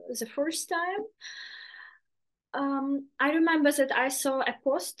the first time, I remember that I saw a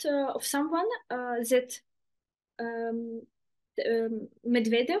post of someone that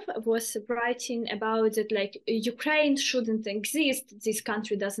Medvedev was writing about that, like, Ukraine shouldn't exist, this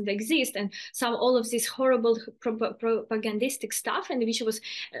country doesn't exist, and all of this horrible propagandistic stuff, and which was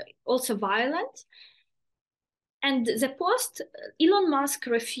also violent. And the post, Elon Musk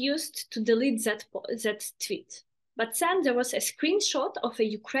refused to delete that tweet. But then there was a screenshot of a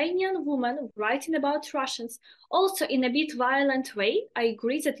Ukrainian woman writing about Russians, also in a bit violent way. I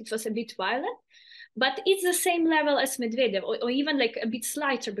agree that it was a bit violent, but it's the same level as Medvedev, or even like a bit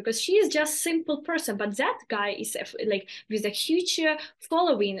slighter, because she is just a simple person. But that guy is like with a huge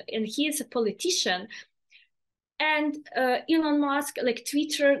following, and he is a politician. And Elon Musk, like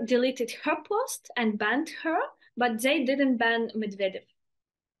Twitter, deleted her post and banned her, but they didn't ban Medvedev.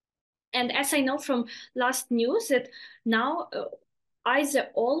 And as I know from last news, that now either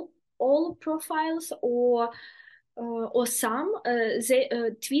all profiles or some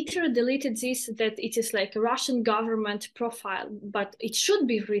Twitter deleted this, that it is like a Russian government profile, but it should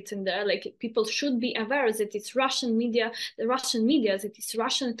be written there, like people should be aware that it's Russian media, that it's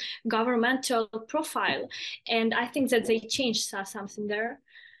Russian governmental profile. And I think that they changed something there.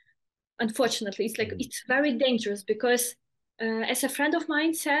 Unfortunately, it's like it's very dangerous, because as a friend of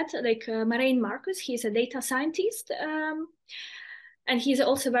mine said, like Marijn Marcus, he's a data scientist, and he's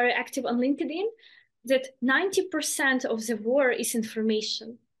also very active on LinkedIn, that 90% of the war is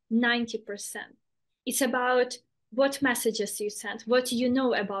information. 90%. It's about what messages you send, what do you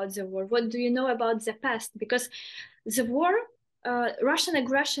know about the war, what do you know about the past, because the war, Russian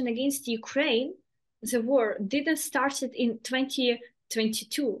aggression against Ukraine, the war didn't start in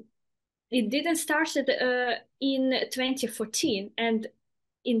 2022. It didn't start in 2014, and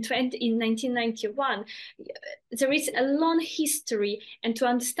in 1991. There is a long history, and to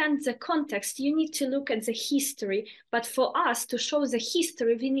understand the context, you need to look at the history. But for us to show the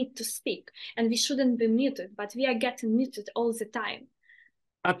history, we need to speak, and we shouldn't be muted, but we are getting muted all the time.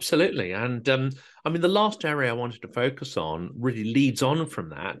 Absolutely. And I mean, the last area I wanted to focus on really leads on from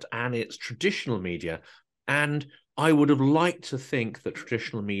that, and it's traditional media. And I would have liked to think that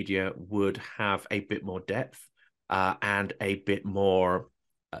traditional media would have a bit more depth and a bit more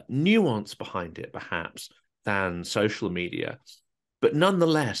nuance behind it, perhaps, than social media. But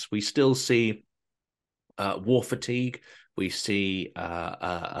nonetheless, we still see war fatigue. We see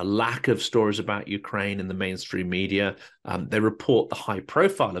a lack of stories about Ukraine in the mainstream media. They report the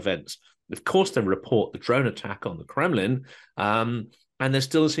high-profile events. Of course, they report the drone attack on the Kremlin. And there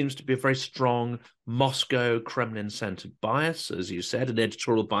still seems to be a very strong Moscow Kremlin-centered bias, as you said, an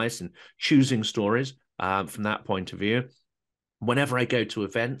editorial bias in choosing stories from that point of view. Whenever I go to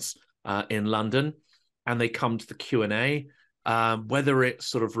events in London and they come to the Q&A, whether it's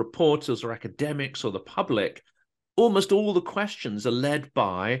sort of reporters or academics or the public, almost all the questions are led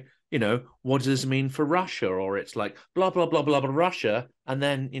by, what does this mean for Russia? Or it's like, blah, blah, blah, blah, blah, Russia, and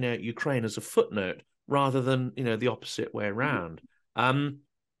then, Ukraine as a footnote, rather than, the opposite way around.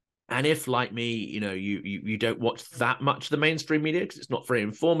 And if, like me, you don't watch that much of the mainstream media because it's not very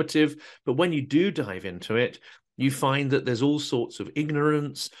informative, but when you do dive into it, you find that there's all sorts of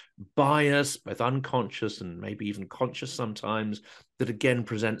ignorance, bias, both unconscious and maybe even conscious sometimes, that again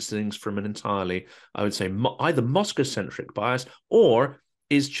presents things from an entirely, I would say, either Moscow-centric bias, or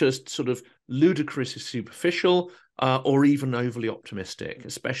is just sort of ludicrously superficial or even overly optimistic,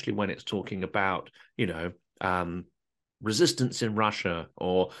 especially when it's talking about, resistance in Russia,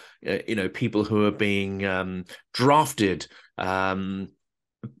 or people who are being drafted,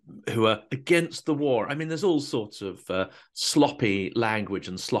 who are against the war. I mean, there's all sorts of sloppy language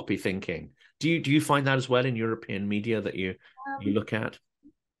and sloppy thinking. Do you find that as well in European media that you look at?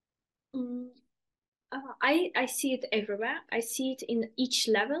 I see it everywhere. I see it in each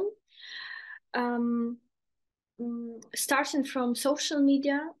level. Starting from social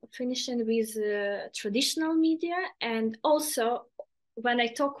media, finishing with traditional media, and also when I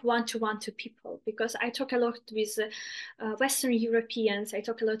talk one-to-one to people, because I talk a lot with Western Europeans, I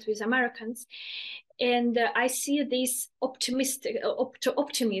talk a lot with Americans, and I see this optimism,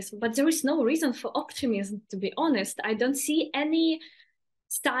 but there is no reason for optimism, to be honest. I don't see any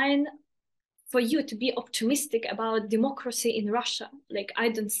sign for you to be optimistic about democracy in Russia. Like, I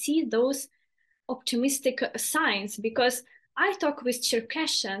don't see those optimistic signs, because I talk with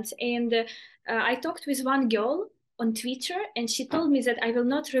Cherkessians, and I talked with one girl on Twitter, and she told me that I will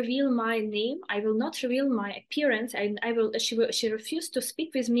not reveal my name, I will not reveal my appearance, and she refused to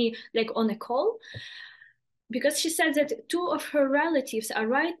speak with me like on a call, because she said that two of her relatives are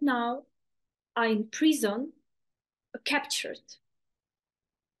right now are in prison, captured.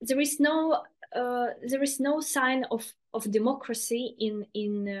 There is no sign of democracy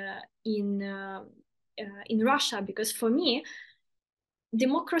in Russia, because for me,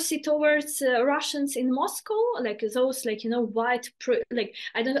 democracy towards Russians in Moscow, like those, like, you know, white, like,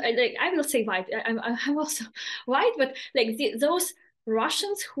 I will say white. I'm also white, but like those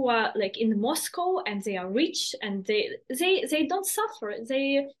Russians who are like in Moscow and they are rich and they don't suffer.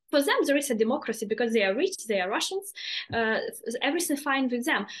 For them there is a democracy because they are rich, they are Russians, everything fine with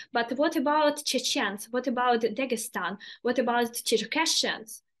them. But what about Chechens? What about Dagestan? What about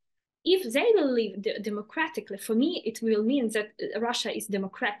Cherkessians? If they will live democratically, for me, it will mean that Russia is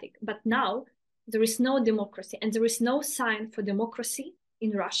democratic. But now there is no democracy, and there is no sign for democracy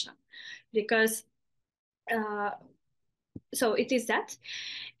in Russia, because so it is that.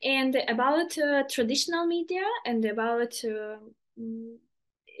 And about traditional media and about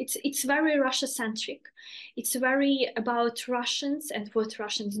it's very Russia centric. It's very about Russians and what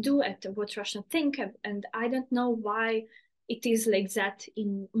Russians do and what Russians think, and I don't know why it is like that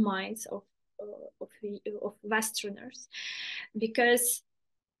in minds of Westerners, because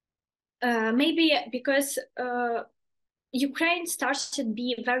maybe because Ukraine started to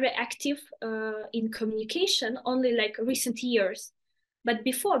be very active in communication only like recent years. But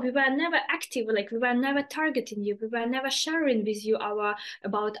before, we were never active, like we were never targeting you, we were never sharing with you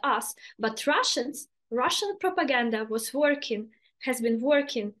about us. But Russian propaganda has been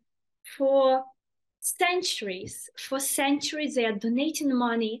working for centuries. For centuries, they are donating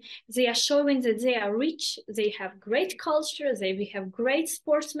money, they are showing that they are rich, they have great culture, we have great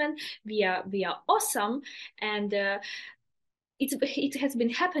sportsmen, we are awesome, and it has been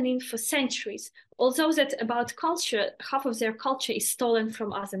happening for centuries. Although that about culture, half of their culture is stolen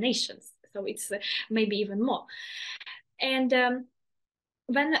from other nations, so it's maybe even more. And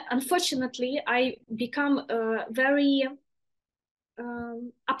when unfortunately I become very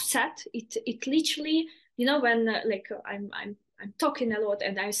upset, it literally, you know, when like I'm talking a lot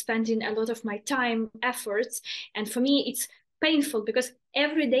and I'm spending a lot of my time, efforts, and for me it's painful because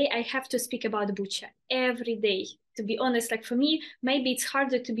every day I have to speak about Bucha every day. To be honest, like for me, maybe it's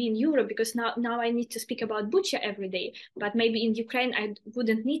harder to be in Europe because now I need to speak about Bucha every day, but maybe in Ukraine I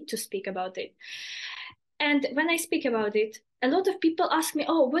wouldn't need to speak about it. And when I speak about it, a lot of people ask me,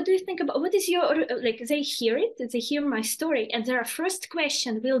 oh, what do you think about, what is your, like they hear it, they hear my story, and their first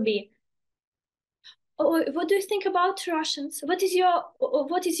question will be, oh, what do you think about Russians? What is your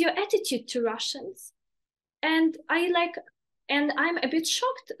attitude to Russians? And I'm a bit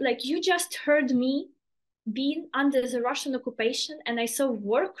shocked, like you just heard me being under the Russian occupation and I saw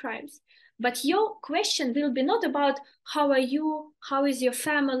war crimes. But your question will be not about how are you, how is your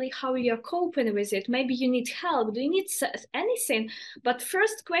family, how you're coping with it. Maybe you need help, do you need anything? But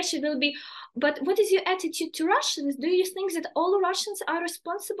first question will be, but what is your attitude to Russians? Do you think that all Russians are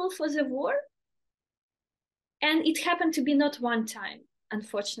responsible for the war? And it happened to be not one time,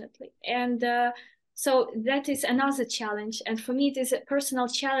 unfortunately. And so that is another challenge. And for me, it is a personal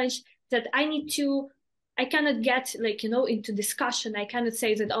challenge that I cannot get, like, you know, into discussion. I cannot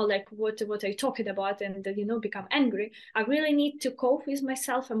say that, oh, like what are you talking about, and you know, become angry. I really need to cope with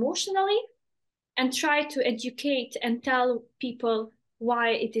myself emotionally and try to educate and tell people why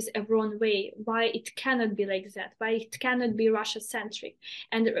it is a wrong way, why it cannot be like that, why it cannot be Russia-centric.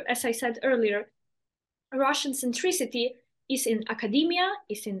 And as I said earlier, Russian centricity is in academia,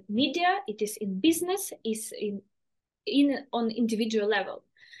 is in media, it is in business, is in on individual level.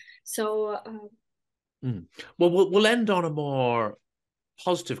 So well, we'll end on a more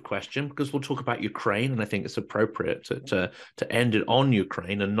positive question because we'll talk about Ukraine, and I think it's appropriate to end it on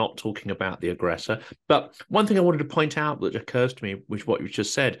Ukraine and not talking about the aggressor. But one thing I wanted to point out that occurs to me, which what you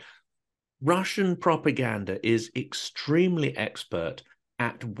just said, Russian propaganda is extremely expert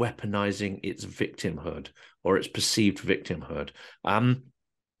at weaponizing its victimhood or its perceived victimhood.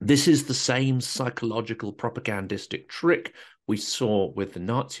 This is the same psychological propagandistic trick we saw with the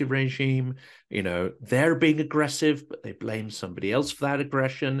Nazi regime. You know, they're being aggressive, but they blame somebody else for that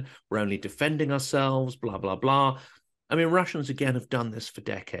aggression. We're only defending ourselves, blah, blah, blah. I mean, Russians, again, have done this for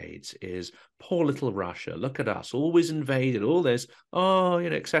decades, is poor little Russia. Look at us, always invaded, all this, oh, you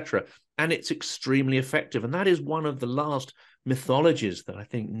know, etc. And it's extremely effective. And that is one of the last mythologies that I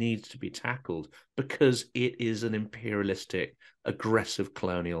think needs to be tackled, because it is an imperialistic, aggressive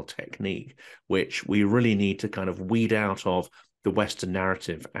colonial technique, which we really need to kind of weed out of the Western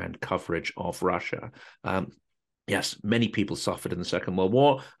narrative and coverage of Russia. Yes, many people suffered in the Second World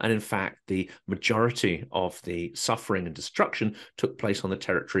War, and in fact, the majority of the suffering and destruction took place on the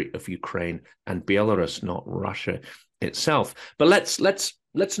territory of Ukraine and Belarus, not Russia itself. But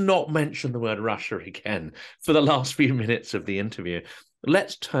let's not mention the word Russia again for the last few minutes of the interview.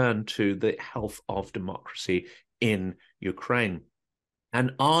 Let's turn to the health of democracy in Ukraine.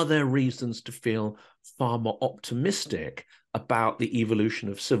 And are there reasons to feel far more optimistic about the evolution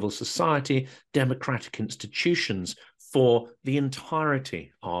of civil society, democratic institutions for the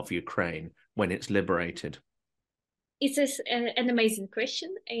entirety of Ukraine when it's liberated? It is an amazing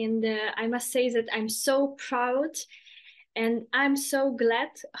question. And I must say that I'm so proud and I'm so glad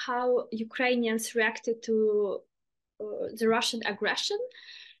how Ukrainians reacted to the Russian aggression,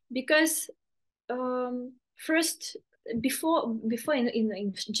 because first, before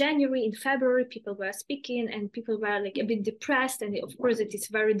in January, in February, people were speaking and people were like a bit depressed, and of course it is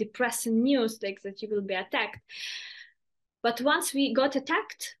very depressing news, like that you will be attacked. But once we got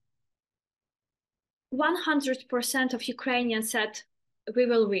attacked, 100% of Ukrainians said we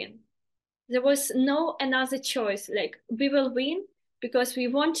will win. There was no another choice, like we will win because we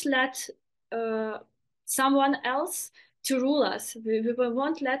won't let someone else to rule us. We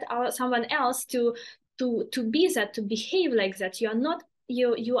won't let someone else to be that, to behave like that. You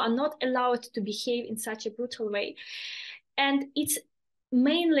are not allowed to behave in such a brutal way. And it's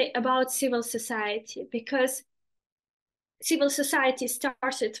mainly about civil society, because civil society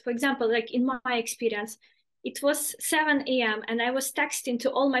started, for example, like in my experience, it was 7 a.m. and I was texting to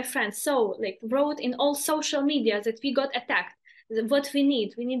all my friends. So like wrote in all social media that we got attacked. What we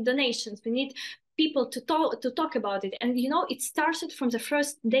need donations. We need people to talk about it. And it started from the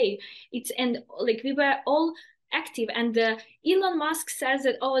first day. And like we were all active. And Elon Musk says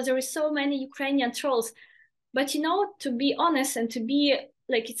that, oh, there is so many Ukrainian trolls. But to be honest and to be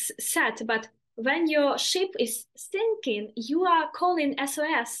like, it's sad, but when your ship is sinking, you are calling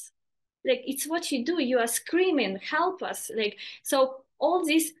SOS. Like, it's what you do. You are screaming, help us. Like, so all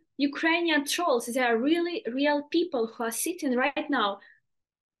these Ukrainian trolls, they are really real people who are sitting right now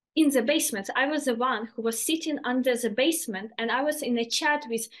in the basement. I was the one who was sitting under the basement, and I was in a chat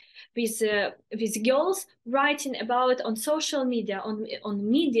with girls writing about on social media,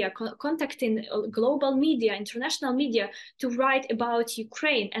 on media, contacting global media, international media, to write about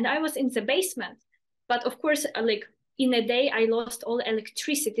Ukraine. And I was in the basement. But of course, like in a day, I lost all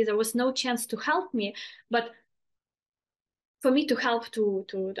electricity. There was no chance to help me. But for me to help,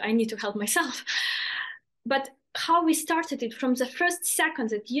 I need to help myself. But how we started it from the first second,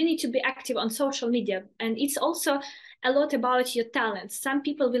 that you need to be active on social media. And it's also a lot about your talents. Some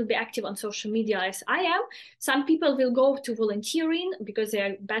people will be active on social media as I am. Some people will go to volunteering because they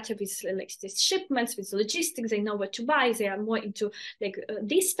are better with like these shipments, with logistics. They know what to buy. They are more into like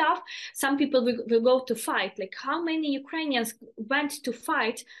this stuff. Some people will go to fight. Like how many Ukrainians went to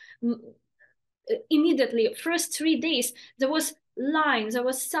fight immediately? First 3 days, there was lines, there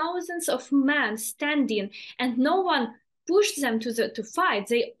was thousands of men standing, and no one pushed them to fight.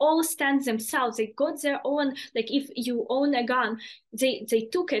 They all stand themselves. They got their own, like if you own a gun, they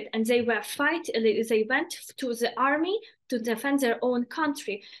took it and they were fighting. They went to the army to defend their own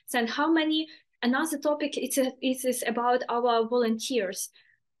country. And how many, another topic, it is about our volunteers.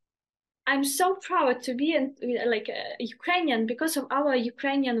 I'm so proud to be like a Ukrainian because of our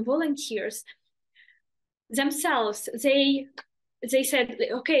Ukrainian volunteers themselves. They said,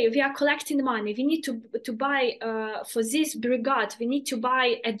 okay, we are collecting money. We need to buy for this brigade. We need to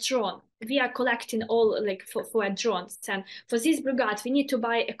buy a drone. We are collecting all like for a drone. And for this brigade, we need to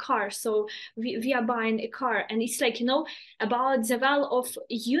buy a car. So we are buying a car. And it's like, about the level of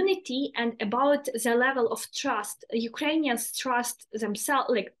unity and about the level of trust. Ukrainians trust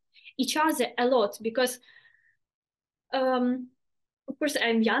themselves, like each other a lot, because of course,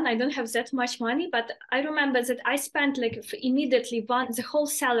 I'm young. I don't have that much money, but I remember that I spent like immediately the whole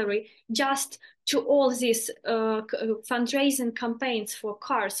salary just to all these fundraising campaigns for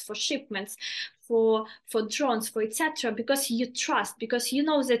cars, for shipments, for drones, for etc. Because you trust, because you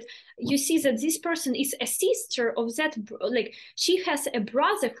know that you see that this person is a sister of that, like she has a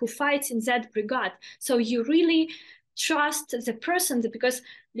brother who fights in that brigade. So you really trust the person,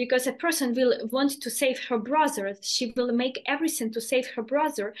 because a person will want to save her brother. She will make everything to save her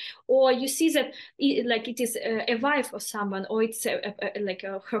brother. Or you see that like it is a wife of someone, or it's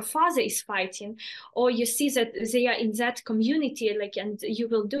her father is fighting, or you see that they are in that community, like, and you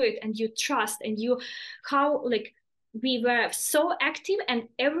will do it, and you trust, and you, how like we were so active and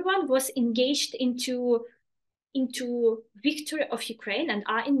everyone was engaged into victory of Ukraine and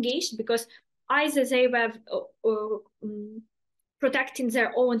are engaged, because either they were protecting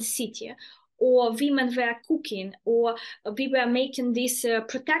their own city, or women were cooking, or we were making this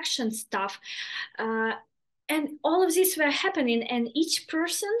protection stuff. And all of this were happening, and each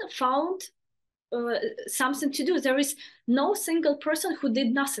person found something to do. There is no single person who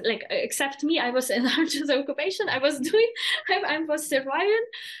did nothing, like except me. I was in the occupation. I was doing, I was surviving.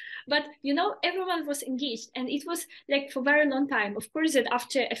 But you know, everyone was engaged, and it was like for a very long time. Of course, that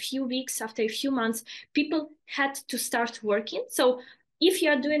after a few weeks, after a few months, people had to start working. So if you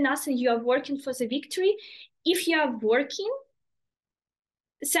are doing nothing, you are working for the victory. If you are working,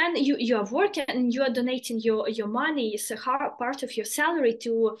 then you are working and you are donating your money, it's a part of your salary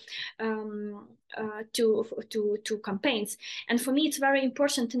to campaigns. And for me, it's very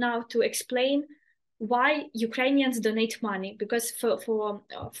important now to explain why Ukrainians donate money, because for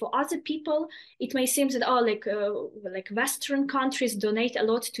other people it may seem that like Western countries donate a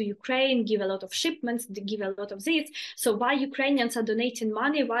lot to Ukraine, give a lot of shipments, they give a lot of this. So why Ukrainians are donating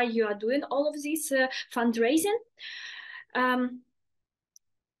money? Why you are doing all of this fundraising?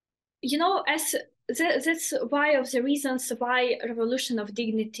 You know, that's why of the reasons why Revolution of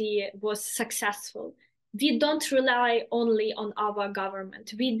Dignity was successful. We don't rely only on our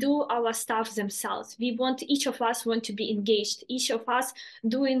government. We do our stuff themselves. Each of us want to be engaged, each of us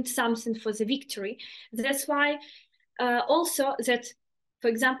doing something for the victory. That's why also that, for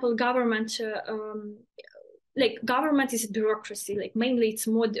example, government is bureaucracy, like mainly it's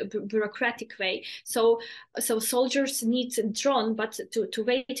more bureaucratic way. So soldiers need drone, but to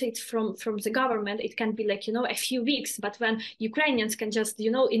wait it from the government, it can be like, you know, a few weeks. But when Ukrainians can just,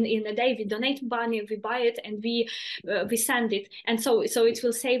 you know, in a day we donate money, we buy it, and we send it, and so it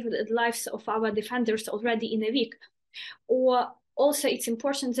will save the lives of our defenders already in a week. Or also it's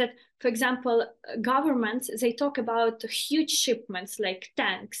important that, for example, governments, they talk about huge shipments like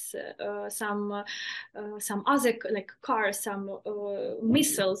tanks, some other like cars, some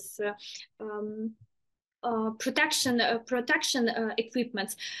missiles, protection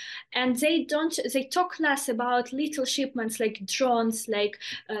equipments, and they talk less about little shipments like drones, like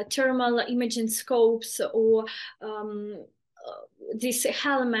thermal imaging scopes, or these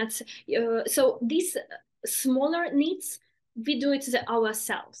helmets. So these smaller needs, we do it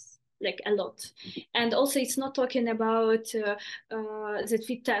ourselves, like a lot. And also it's not talking about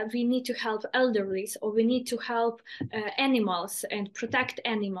that we need to help elderlies, or we need to help animals and protect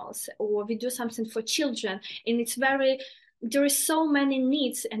animals, or we do something for children. And it's very, there is so many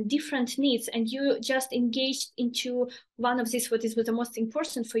needs and different needs, and you just engaged into one of these, what is the most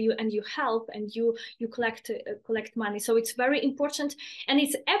important for you, and you help, and you collect money. So it's very important, and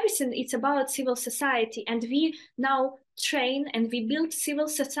it's everything. It's about civil society, and we now train and we build civil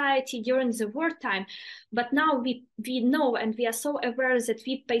society during the wartime. But now we know, and we are so aware that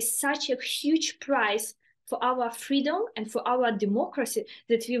we pay such a huge price for our freedom and for our democracy,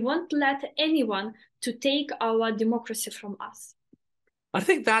 that we won't let anyone to take our democracy from us. I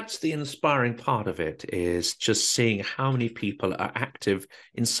think that's the inspiring part of it, is just seeing how many people are active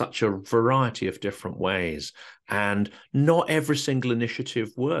in such a variety of different ways. And not every single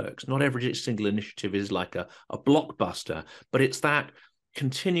initiative works. Not every single initiative is like a blockbuster, but it's that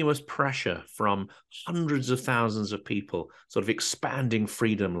continuous pressure from hundreds of thousands of people sort of expanding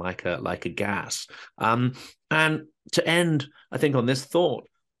freedom like a gas. And to end, I think, on this thought,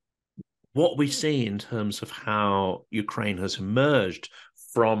 what we see in terms of how Ukraine has emerged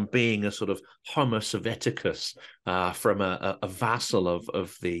from being a sort of Homo Sovieticus, from a vassal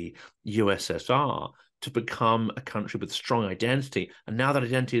of the USSR, to become a country with strong identity. And now that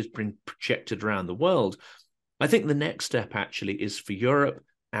identity is being projected around the world, I think the next step actually is for Europe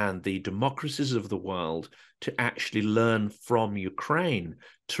and the democracies of the world to actually learn from Ukraine,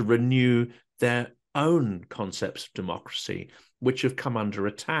 to renew their own concepts of democracy, which have come under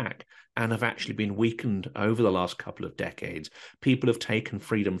attack and have actually been weakened over the last couple of decades. People have taken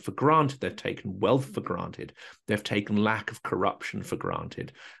freedom for granted. They've taken wealth for granted. They've taken lack of corruption for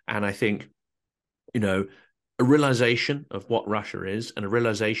granted. And I think, you know, a realization of what Russia is, and a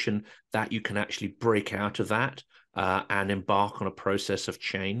realization that you can actually break out of that and embark on a process of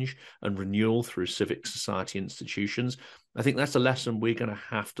change and renewal through civic society institutions. I think that's a lesson we're going to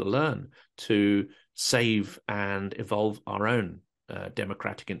have to learn to save and evolve our own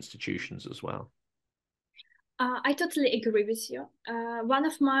democratic institutions as well. I totally agree with you. One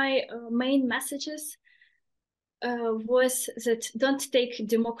of my main messages was that don't take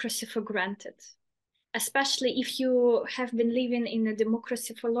democracy for granted, especially if you have been living in a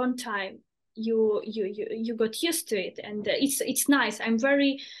democracy for a long time. you got used to it, and it's nice. I'm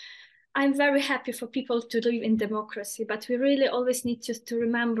very happy for people to live in democracy, but we really always need to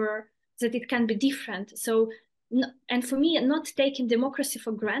remember that it can be different. So, and for me, not taking democracy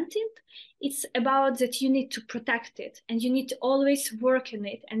for granted, it's about that you need to protect it and you need to always work in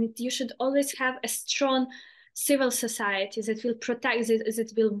it, and you should always have a strong civil society that will protect,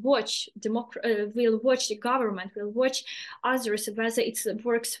 that will watch will watch the government, will watch others whether it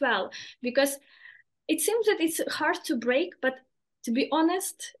works well, because it seems that it's hard to break, but to be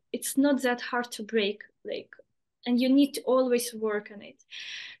honest, it's not that hard to break, like, and you need to always work on it.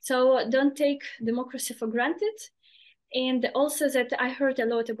 So don't take democracy for granted. And also that I heard a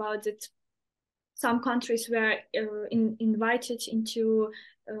lot about that some countries were invited into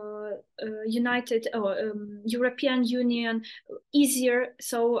United or European Union easier,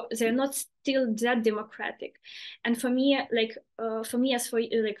 so they're not still that democratic. And for me, like for me as for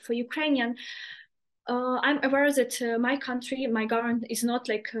Ukrainian, I'm aware that my country, my government is not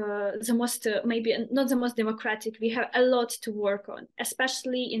like the most, maybe not the most democratic. We have a lot to work on,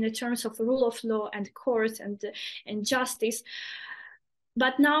 especially in the terms of rule of law and courts and justice.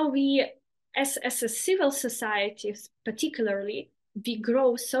 But now we, as a civil society, particularly, we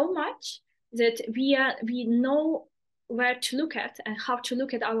grow so much that we know where to look at and how to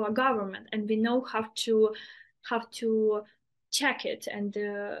look at our government, and we know how to check it, and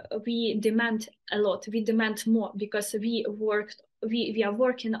we demand a lot. We demand more because we are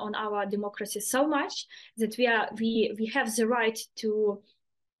working on our democracy so much that we have the right to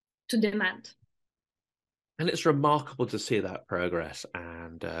demand. And it's remarkable to see that progress.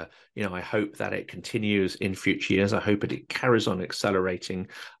 And, I hope that it continues in future years. I hope it carries on accelerating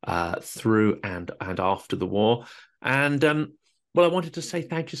through and after the war. And, well, I wanted to say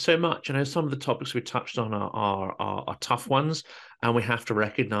thank you so much. I know some of the topics we touched on are tough ones, and we have to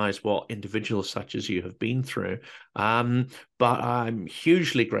recognize what individuals such as you have been through. But I'm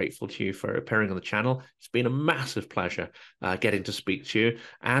hugely grateful to you for appearing on the channel. It's been a massive pleasure getting to speak to you.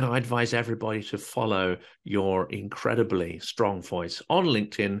 And I advise everybody to follow your incredibly strong voice on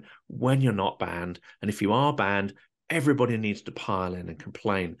LinkedIn when you're not banned. And if you are banned, everybody needs to pile in and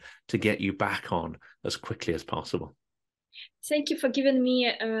complain to get you back on as quickly as possible. Thank you for giving me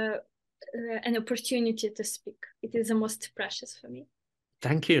an opportunity to speak. It is the most precious for me.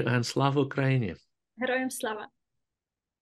 Thank you, and Slava Ukraini. Героям слава!